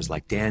customers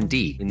like Dan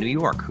D in New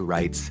York, who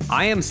writes,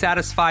 I am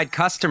satisfied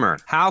customer.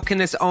 How can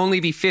this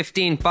only be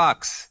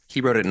 $15?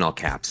 He wrote it in all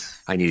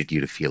caps. I needed you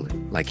to feel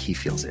it like he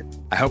feels it.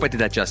 I hope I did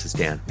that justice,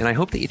 Dan. And I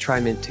hope that you try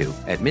Mint too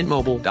at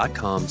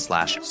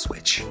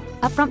mintmobile.com/switch.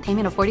 Upfront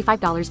payment of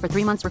 $45 for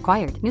 3 months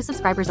required. New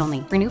subscribers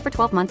only. Renew for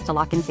 12 months to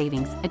lock in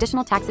savings.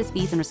 Additional taxes,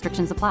 fees, and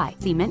restrictions apply.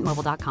 See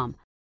mintmobile.com.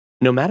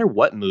 No matter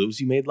what moves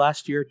you made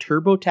last year,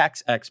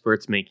 TurboTax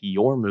experts make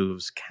your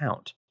moves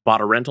count. Bought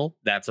a rental?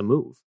 That's a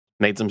move.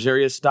 Made some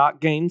serious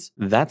stock gains?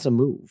 That's a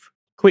move.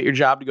 Quit your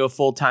job to go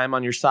full-time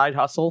on your side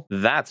hustle?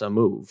 That's a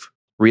move.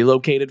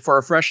 Relocated for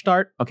a fresh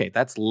start? Okay,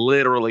 that's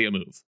literally a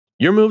move.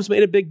 Your moves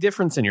made a big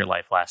difference in your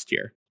life last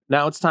year.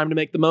 Now it's time to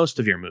make the most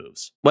of your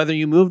moves. Whether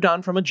you moved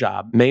on from a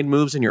job, made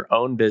moves in your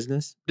own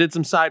business, did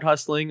some side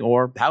hustling,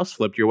 or house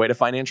flipped your way to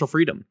financial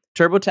freedom,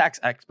 TurboTax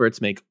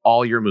experts make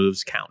all your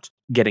moves count,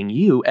 getting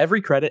you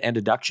every credit and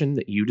deduction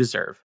that you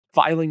deserve,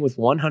 filing with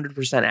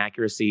 100%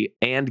 accuracy,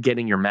 and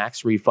getting your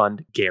max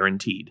refund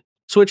guaranteed.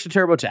 Switch to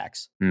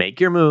TurboTax. Make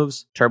your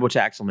moves.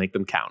 TurboTax will make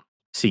them count.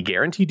 See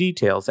guarantee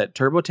details at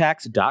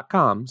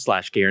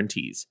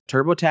turbotax.com/guarantees.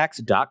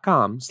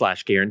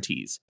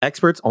 turbotax.com/guarantees.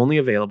 Experts only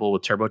available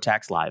with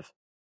TurboTax Live.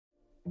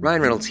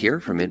 Ryan Reynolds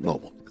here from Mint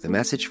Mobile with a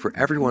message for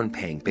everyone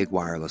paying big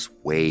wireless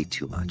way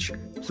too much.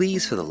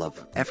 Please, for the love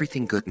of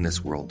everything good in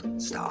this world,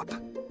 stop.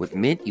 With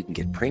Mint, you can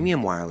get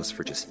premium wireless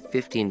for just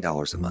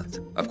 $15 a month.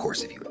 Of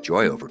course, if you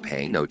enjoy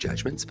overpaying, no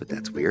judgments, but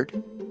that's weird.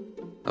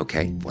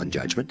 Okay, one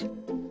judgment.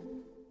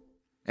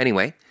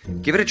 Anyway,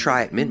 give it a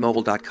try at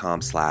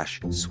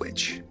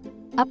mintmobile.com/switch.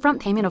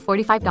 Upfront payment of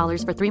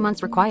 $45 for 3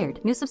 months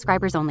required. New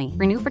subscribers only.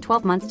 Renew for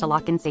 12 months to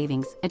lock in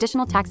savings.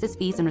 Additional taxes,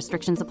 fees, and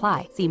restrictions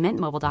apply. See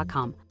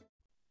mintmobile.com.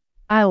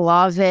 I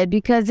love it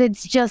because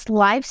it's just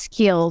life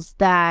skills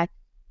that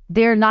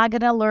they're not going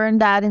to learn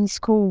that in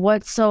school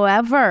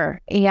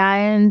whatsoever.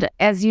 And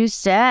as you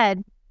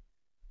said,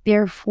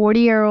 their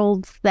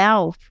 40-year-old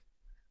self,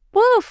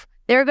 woof,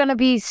 they're going to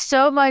be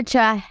so much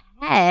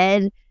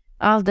ahead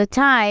of the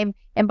time.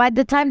 And by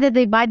the time that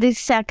they buy the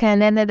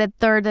second and then the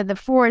third and the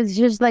fourth, it's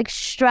just like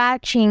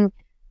stretching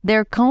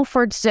their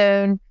comfort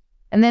zone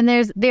And then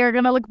they're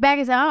going to look back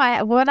and say,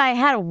 oh, when I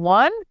had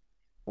one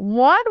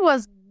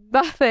was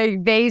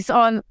nothing based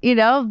on,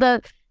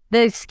 the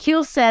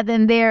skill set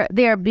and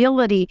their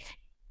ability.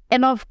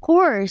 And of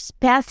course,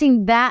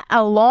 passing that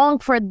along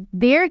for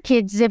their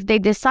kids, if they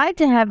decide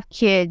to have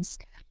kids,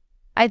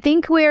 I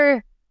think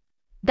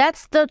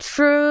that's the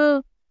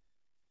true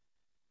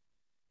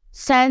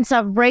sense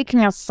of breaking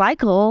a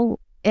cycle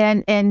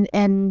and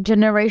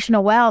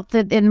generational wealth,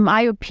 in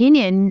my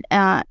opinion.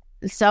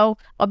 So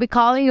I'll be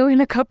calling you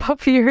in a couple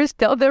of years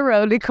down the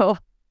road, Nicole.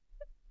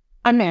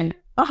 I'm in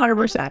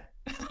 100%.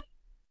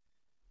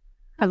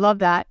 I love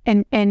that.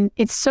 And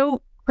it's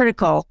so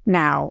critical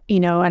now,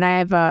 and I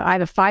have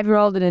a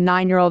 5-year-old and a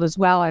 9-year-old as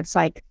well. It's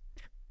like,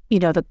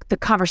 the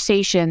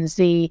conversations,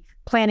 the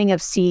planting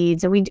of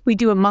seeds, and we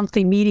do a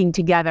monthly meeting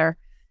together,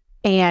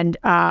 and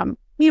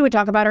we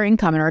talk about our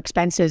income and our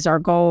expenses, our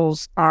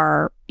goals,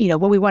 our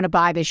what we want to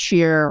buy this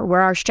year, where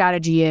our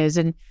strategy is.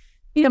 And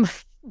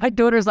my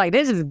daughter's like,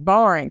 this is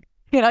boring.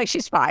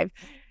 She's 5.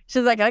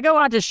 She's like, I go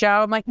watch a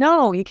show. I'm like,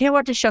 no, you can't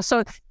watch a show.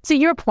 So to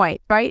your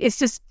point, right? It's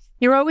just,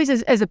 you're always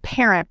as a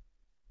parent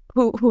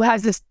who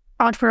has this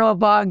entrepreneurial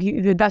bug,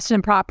 you've invested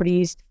in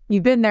properties,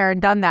 you've been there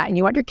and done that, and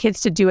you want your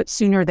kids to do it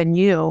sooner than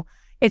you.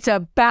 It's a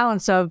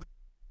balance of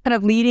kind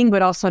of leading,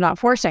 but also not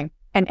forcing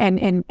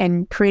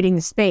and creating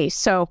the space.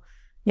 So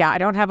yeah, I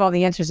don't have all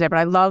the answers there, but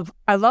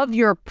I love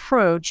your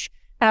approach,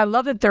 and I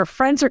love that their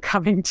friends are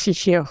coming to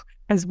you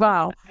as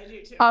well. I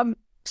do too.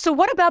 So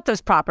what about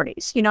those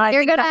properties? You're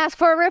going to ask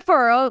for a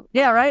referral.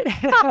 Yeah, right.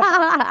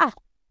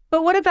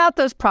 But what about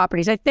those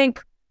properties? I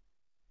think,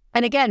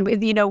 and again,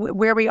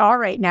 where we are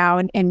right now,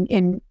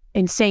 and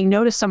saying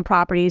no to some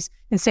properties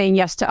and saying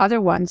yes to other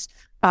ones,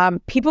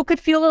 people could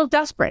feel a little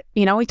desperate.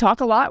 We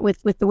talk a lot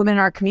with the women in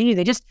our community.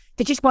 They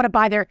just want to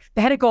buy they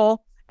had a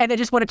goal and they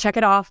just want to check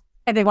it off,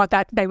 and they want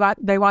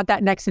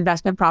that next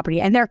investment property,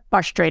 and they're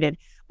frustrated.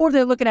 Or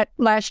they're looking at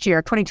last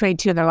year,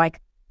 2022, and they're like,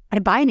 I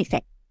didn't buy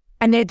anything.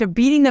 And they're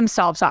beating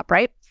themselves up,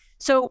 right?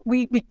 So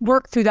we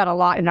work through that a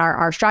lot in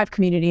our Strive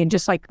community, and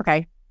just like,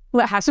 okay,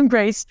 have some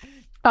grace,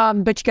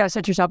 but you got to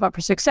set yourself up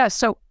for success.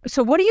 So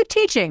what are you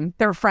teaching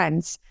their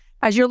friends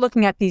as you're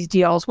looking at these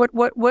deals? What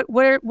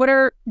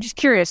are, just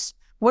curious,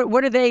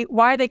 what are they,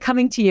 why are they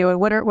coming to you? And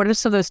what are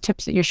some of those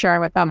tips that you're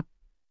sharing with them?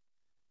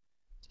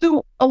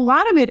 So a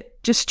lot of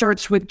it just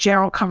starts with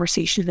general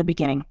conversation in the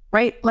beginning,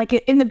 right? Like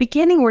in the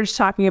beginning, we're just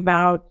talking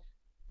about,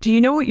 do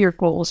you know what your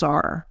goals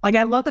are? Like,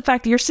 I love the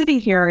fact that you're sitting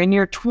here and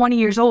you're 20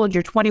 years old,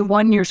 you're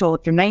 21 years old,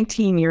 you're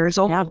 19 years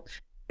old. Yeah.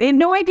 They have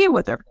no idea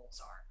what their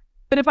goals are.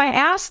 But if I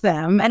ask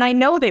them, and I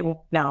know they won't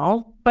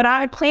know, but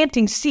I'm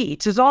planting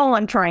seeds is all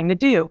I'm trying to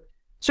do.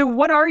 So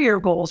what are your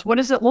goals? What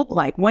does it look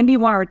like? When do you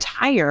want to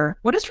retire?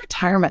 What does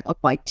retirement look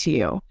like to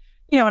you?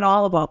 And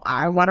all about,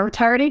 I want to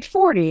retire at age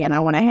 40 and I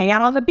want to hang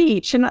out on the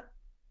beach, and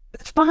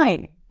it's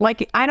fine.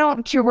 Like, I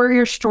don't care where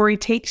your story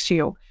takes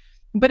you,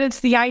 but it's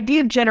the idea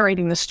of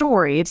generating the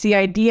story. It's the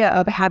idea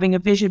of having a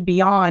vision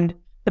beyond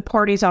the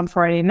parties on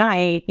Friday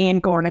night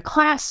and going to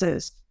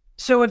classes.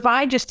 So if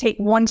I just take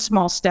one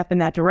small step in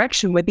that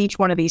direction with each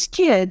one of these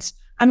kids,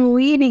 I'm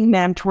leading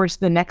them towards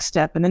the next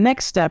step and the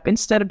next step,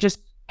 instead of just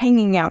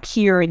hanging out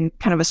here in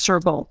kind of a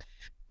circle.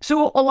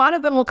 So a lot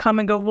of them will come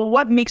and go, well,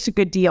 what makes a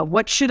good deal?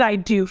 What should I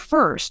do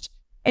first?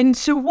 And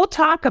so we'll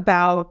talk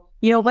about,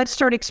 let's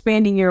start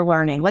expanding your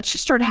learning. Let's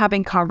just start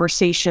having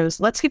conversations.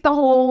 Let's get the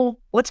whole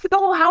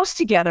house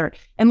together,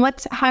 and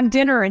let's have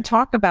dinner and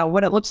talk about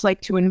what it looks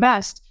like to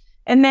invest.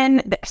 And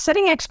then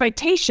setting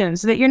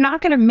expectations that you're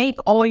not going to make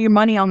all your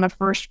money on the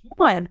first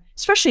one,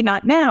 especially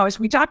not now, as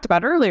we talked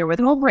about earlier with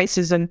home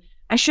prices. And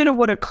I should have,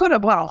 would have, could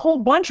have bought a whole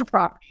bunch of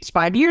properties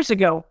 5 years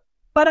ago,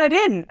 but I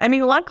didn't. I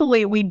mean,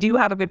 luckily we do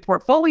have a good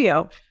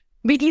portfolio,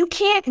 but you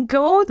can't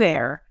go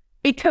there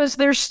because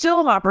there's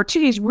still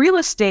opportunities. Real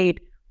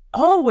estate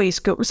always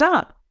goes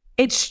up.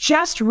 It's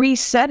just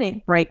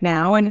resetting right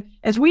now. And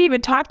as we even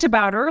talked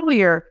about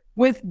earlier,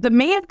 with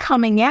demand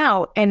coming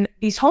out and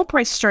these home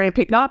prices starting to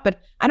pick up,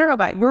 but I don't know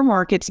about your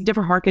markets,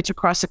 different markets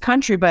across the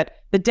country, but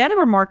the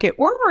Denver market,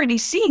 we're already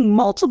seeing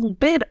multiple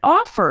bid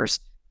offers.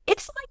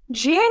 It's like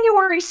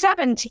January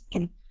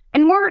 17th.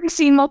 And we're already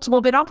seeing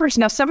multiple bid offers.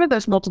 Now, some of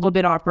those multiple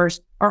bid offers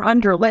are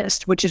under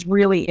list, which is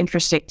really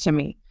interesting to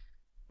me.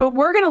 But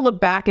we're going to look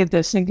back at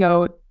this and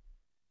go,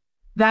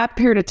 that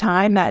period of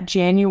time, that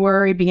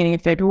January, beginning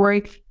of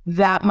February,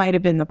 that might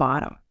have been the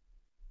bottom.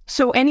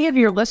 So any of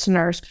your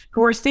listeners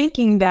who are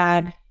thinking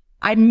that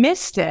I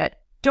missed it,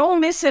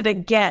 don't miss it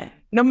again.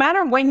 No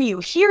matter when you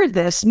hear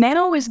this,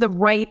 now is the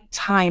right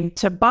time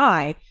to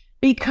buy,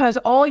 because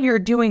all you're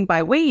doing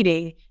by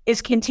waiting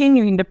is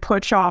continuing to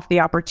push off the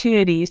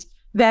opportunities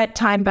that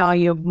time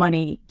value of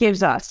money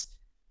gives us.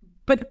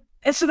 But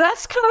so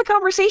that's kind of the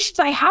conversations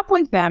I have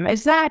with them,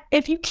 is that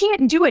if you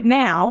can't do it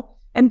now,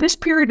 and this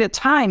period of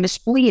time is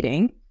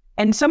fleeting,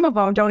 and some of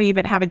them don't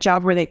even have a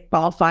job where they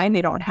qualify, and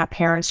they don't have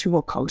parents who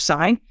will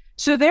co-sign.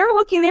 So they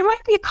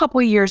might be a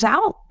couple of years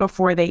out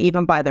before they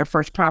even buy their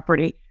first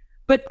property.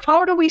 But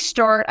how do we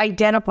start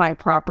identifying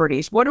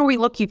properties? What are we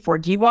looking for?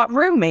 Do you want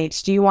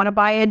roommates? Do you want to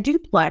buy a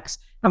duplex?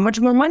 How much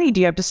more money do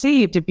you have to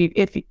save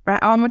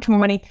how much more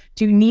money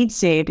do you need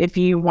saved if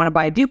you want to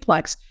buy a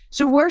duplex?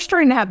 So we're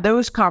starting to have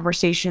those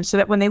conversations so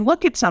that when they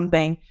look at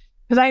something,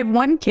 because I had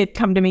one kid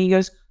come to me, he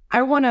goes,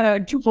 I want a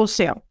dual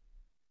sale.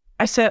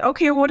 I said,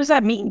 okay, what does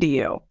that mean to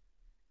you?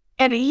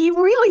 And he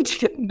really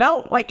didn't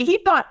know. Like, he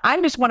thought, I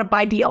just want to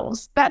buy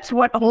deals. That's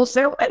what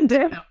wholesale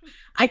meant.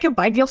 I can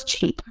buy deals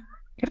cheap.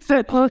 I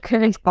said,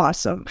 okay, it's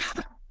awesome.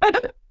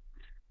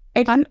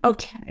 And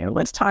okay,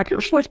 let's talk.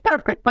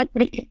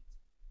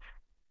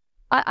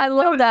 I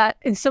love that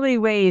in so many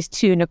ways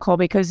too, Nicole,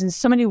 because in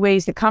so many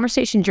ways, the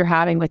conversations you're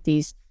having with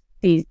these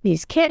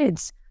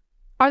kids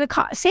are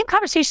the same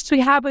conversations we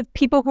have with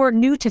people who are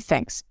new to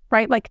things,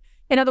 right? Like,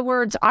 in other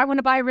words, I want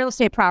to buy a real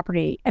estate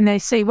property, and they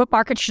say, what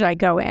market should I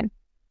go in?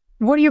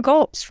 What are your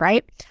goals,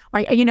 right?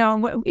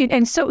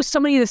 And so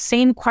many of the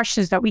same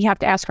questions that we have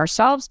to ask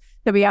ourselves,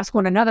 that we ask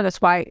one another.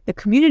 That's why the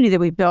community that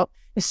we've built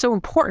is so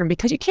important,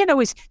 because you can't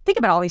always think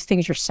about all these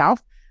things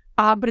yourself,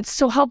 but it's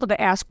so helpful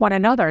to ask one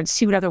another and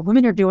see what other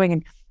women are doing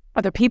and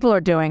other people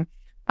are doing,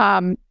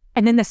 and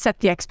then to set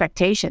the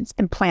expectations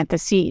and plant the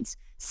seeds.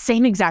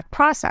 Same exact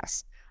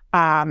process.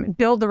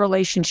 Build the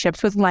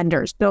relationships with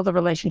lenders, build the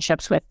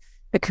relationships with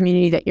the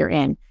community that you're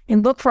in,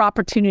 and look for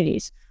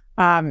opportunities.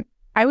 I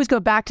always go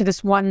back to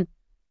this one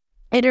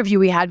interview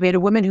we had. We had a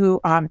woman who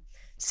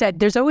said,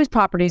 there's always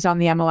properties on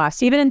the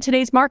MLS, even in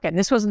today's market. And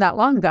this wasn't that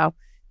long ago.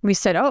 We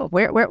said, oh,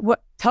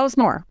 what? Tell us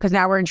more, because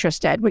now we're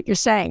interested, what you're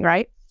saying,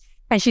 right?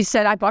 And she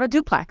said, I bought a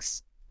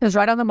duplex. It was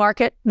right on the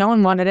market. No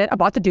one wanted it. I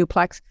bought the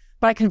duplex,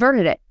 but I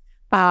converted it.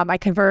 I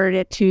converted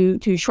it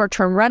to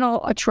short-term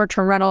rental, a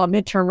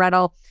midterm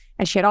rental.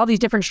 And she had all these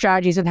different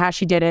strategies of how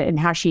she did it and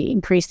how she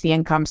increased the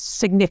income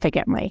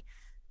significantly.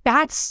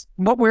 That's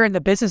what we're in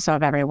the business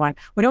of, everyone.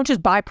 We don't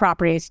just buy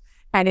properties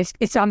and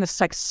it's on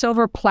this like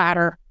silver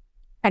platter,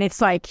 and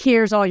it's like,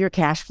 here's all your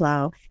cash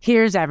flow,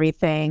 here's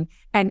everything.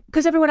 And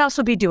because everyone else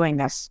will be doing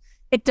this,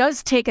 it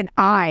does take an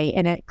eye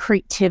and a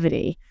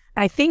creativity.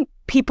 And I think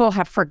people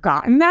have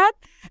forgotten that.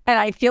 And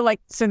I feel like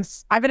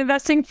since I've been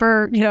investing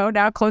for,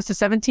 now close to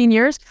 17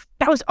 years,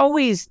 that was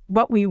always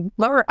what we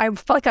learned. I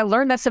felt like I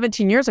learned that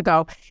 17 years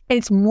ago. And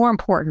it's more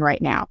important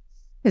right now,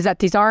 is that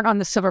these aren't on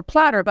the silver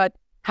platter, but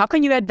how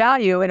can you add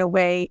value in a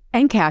way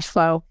and cash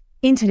flow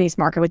in today's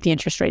market with the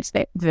interest rates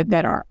that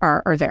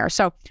are there?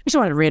 So I just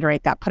wanted to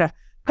reiterate that, put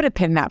a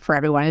pin in that for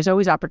everyone. There's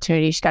always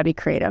opportunity. You just got to be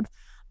creative.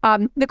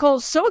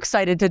 Nicole's so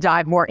excited to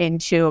dive more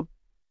into,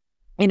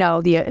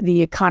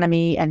 the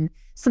economy and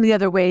some of the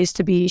other ways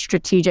to be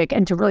strategic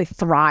and to really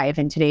thrive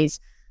in today's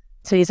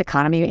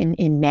economy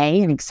in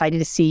May. I'm excited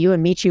to see you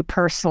and meet you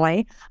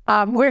personally.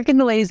 Where can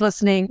the ladies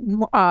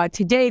listening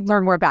today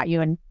learn more about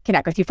you and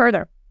connect with you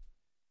further?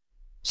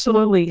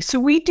 Absolutely. So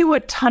we do a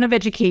ton of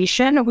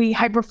education. We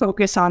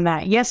hyper-focus on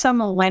that. Yes,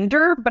 I'm a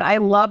lender, but I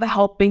love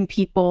helping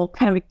people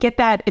kind of get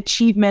that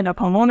achievement of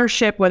home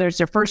ownership, whether it's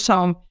their first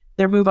home,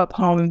 their move-up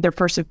home, their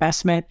first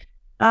investment.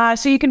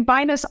 So you can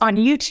find us on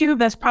YouTube.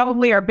 That's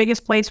probably our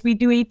biggest place. We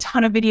do a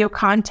ton of video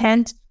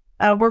content.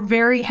 We're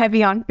very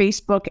heavy on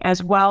Facebook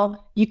as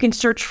well. You can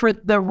search for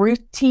The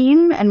Ruth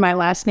Team, and my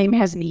last name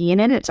has an E in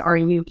it. It's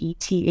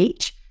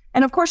RUETH.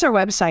 And of course, our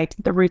website,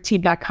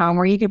 theruthteam.com,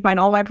 where you can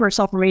find all my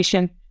personal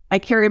information. I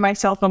carry my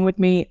cell phone with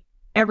me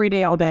every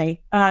day, all day.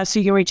 So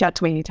you can reach out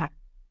to me anytime.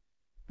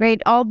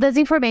 Great. All this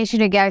information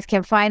you guys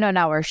can find on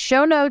our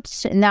show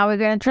notes. Now we're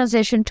going to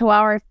transition to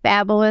our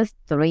fabulous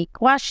 3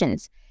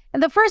 questions.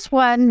 And the first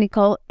one,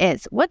 Nicole,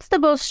 is what's the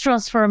most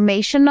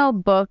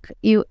transformational book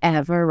you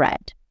ever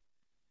read?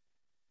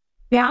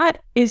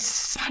 That is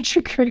such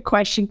a great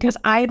question, because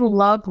I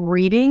love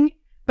reading,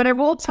 but I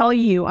will tell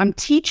you, I'm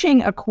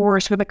teaching a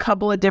course with a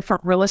couple of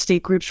different real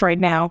estate groups right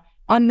now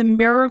on The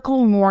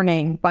Miracle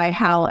Morning by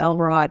Hal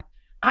Elrod.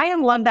 I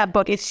love that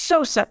book. It's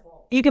so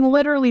simple. You can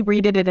literally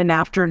read it in an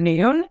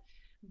afternoon.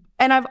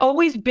 And I've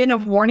always been a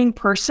morning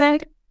person,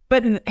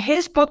 but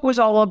his book was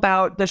all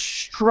about the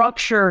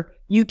structure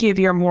you give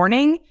your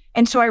morning.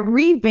 And so I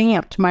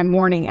revamped my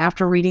morning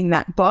after reading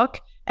that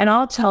book. And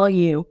I'll tell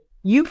you,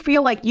 you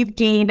feel like you've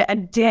gained a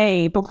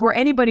day before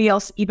anybody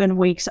else even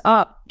wakes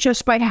up,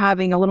 just by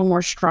having a little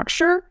more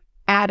structure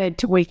added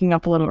to waking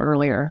up a little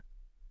earlier.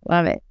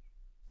 Love it.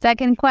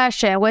 Second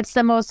question, what's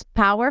the most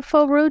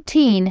powerful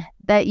routine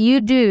that you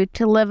do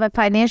to live a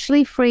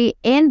financially free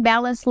and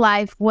balanced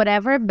life,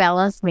 whatever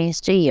balance means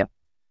to you?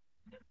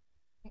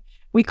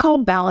 We call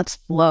balance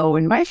flow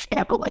in my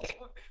family.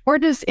 We're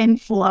just in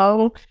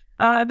flow.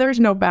 There's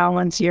no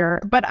balance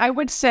here. But I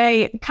would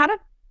say, kind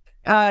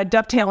of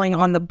dovetailing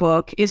on the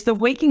book, is the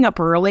waking up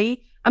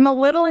early. I'm a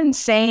little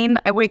insane.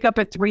 I wake up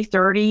at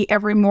 3:30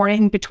 every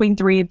morning, between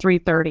 3 and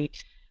 3:30.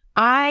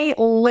 I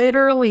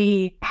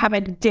literally have a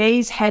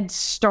day's head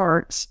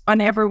start on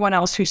everyone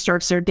else who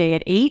starts their day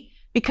at 8,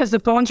 because the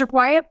phones are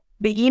quiet,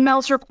 the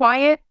emails are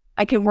quiet,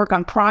 I can work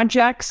on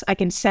projects, I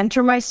can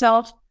center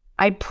myself,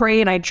 I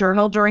pray and I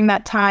journal during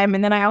that time,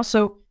 and then I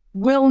also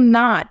will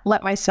not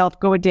let myself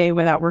go a day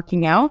without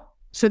working out.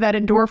 So that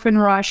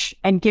endorphin rush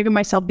and giving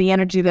myself the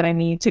energy that I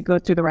need to go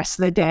through the rest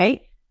of the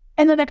day.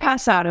 And then I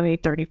pass out at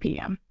 8:30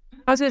 p.m.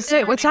 I was going to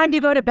say, what time do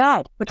you go to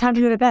bed? What time do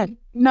you go to bed?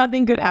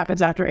 Nothing good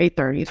happens after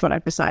 8:30 is what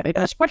I've decided.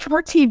 Just watch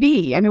more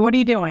TV. I mean, what are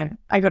you doing?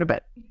 I go to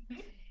bed.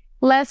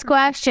 Last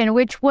question.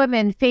 Which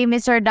woman,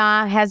 famous or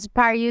not, has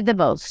inspired you the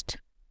most?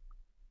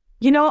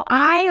 You know,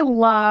 I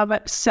love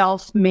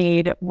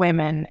self-made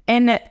women.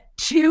 And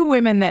two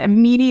women that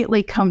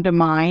immediately come to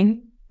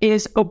mind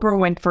is Oprah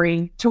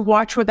Winfrey. To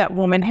watch what that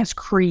woman has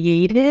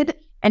created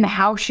and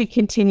how she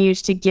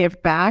continues to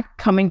give back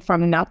coming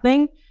from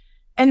nothing.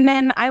 And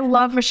then I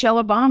love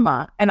Michelle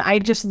Obama, and I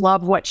just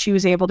love what she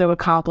was able to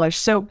accomplish.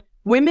 So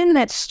women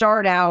that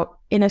start out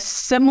in a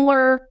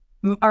similar,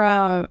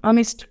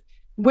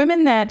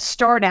 women that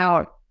start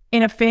out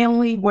in a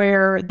family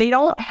where they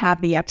don't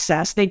have the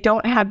access, they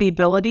don't have the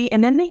ability,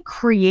 and then they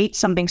create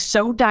something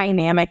so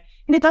dynamic.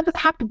 And it doesn't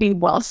have to be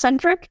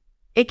wealth-centric.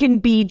 It can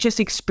be just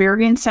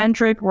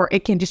experience-centric, or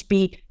it can just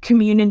be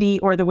community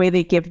or the way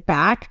they give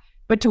back.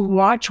 But to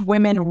watch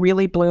women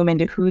really bloom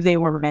into who they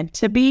were meant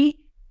to be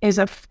is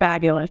a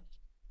fabulous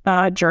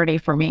journey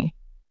for me.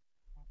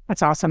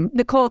 That's awesome.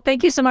 Nicole,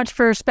 thank you so much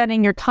for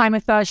spending your time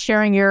with us,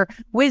 sharing your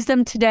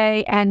wisdom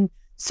today, and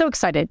so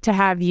excited to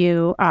have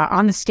you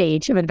on the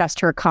stage of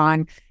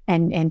InvestorCon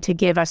and to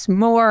give us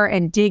more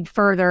and dig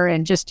further,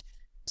 and just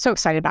so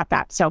excited about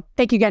that. So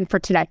thank you again for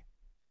today.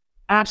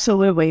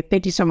 Absolutely.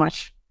 Thank you so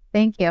much.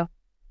 Thank you.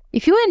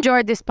 If you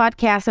enjoyed this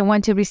podcast and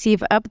want to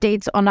receive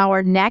updates on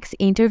our next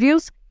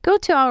interviews, go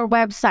to our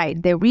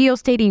website,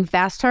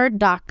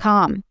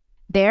 therealestateinvestor.com.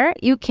 There,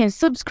 you can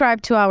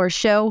subscribe to our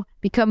show,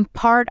 become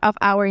part of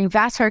our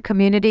investor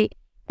community,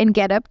 and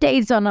get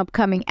updates on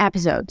upcoming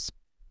episodes.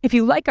 If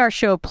you like our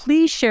show,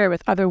 please share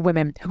with other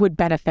women who would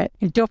benefit.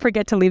 And don't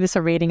forget to leave us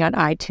a rating on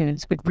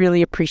iTunes. We'd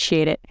really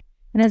appreciate it.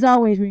 And as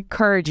always, we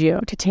encourage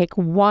you to take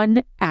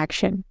one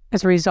action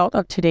as a result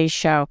of today's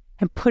show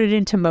and put it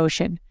into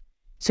motion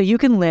so you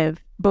can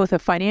live both a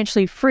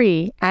financially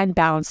free and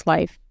balanced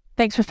life.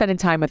 Thanks for spending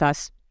time with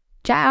us.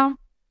 Ciao.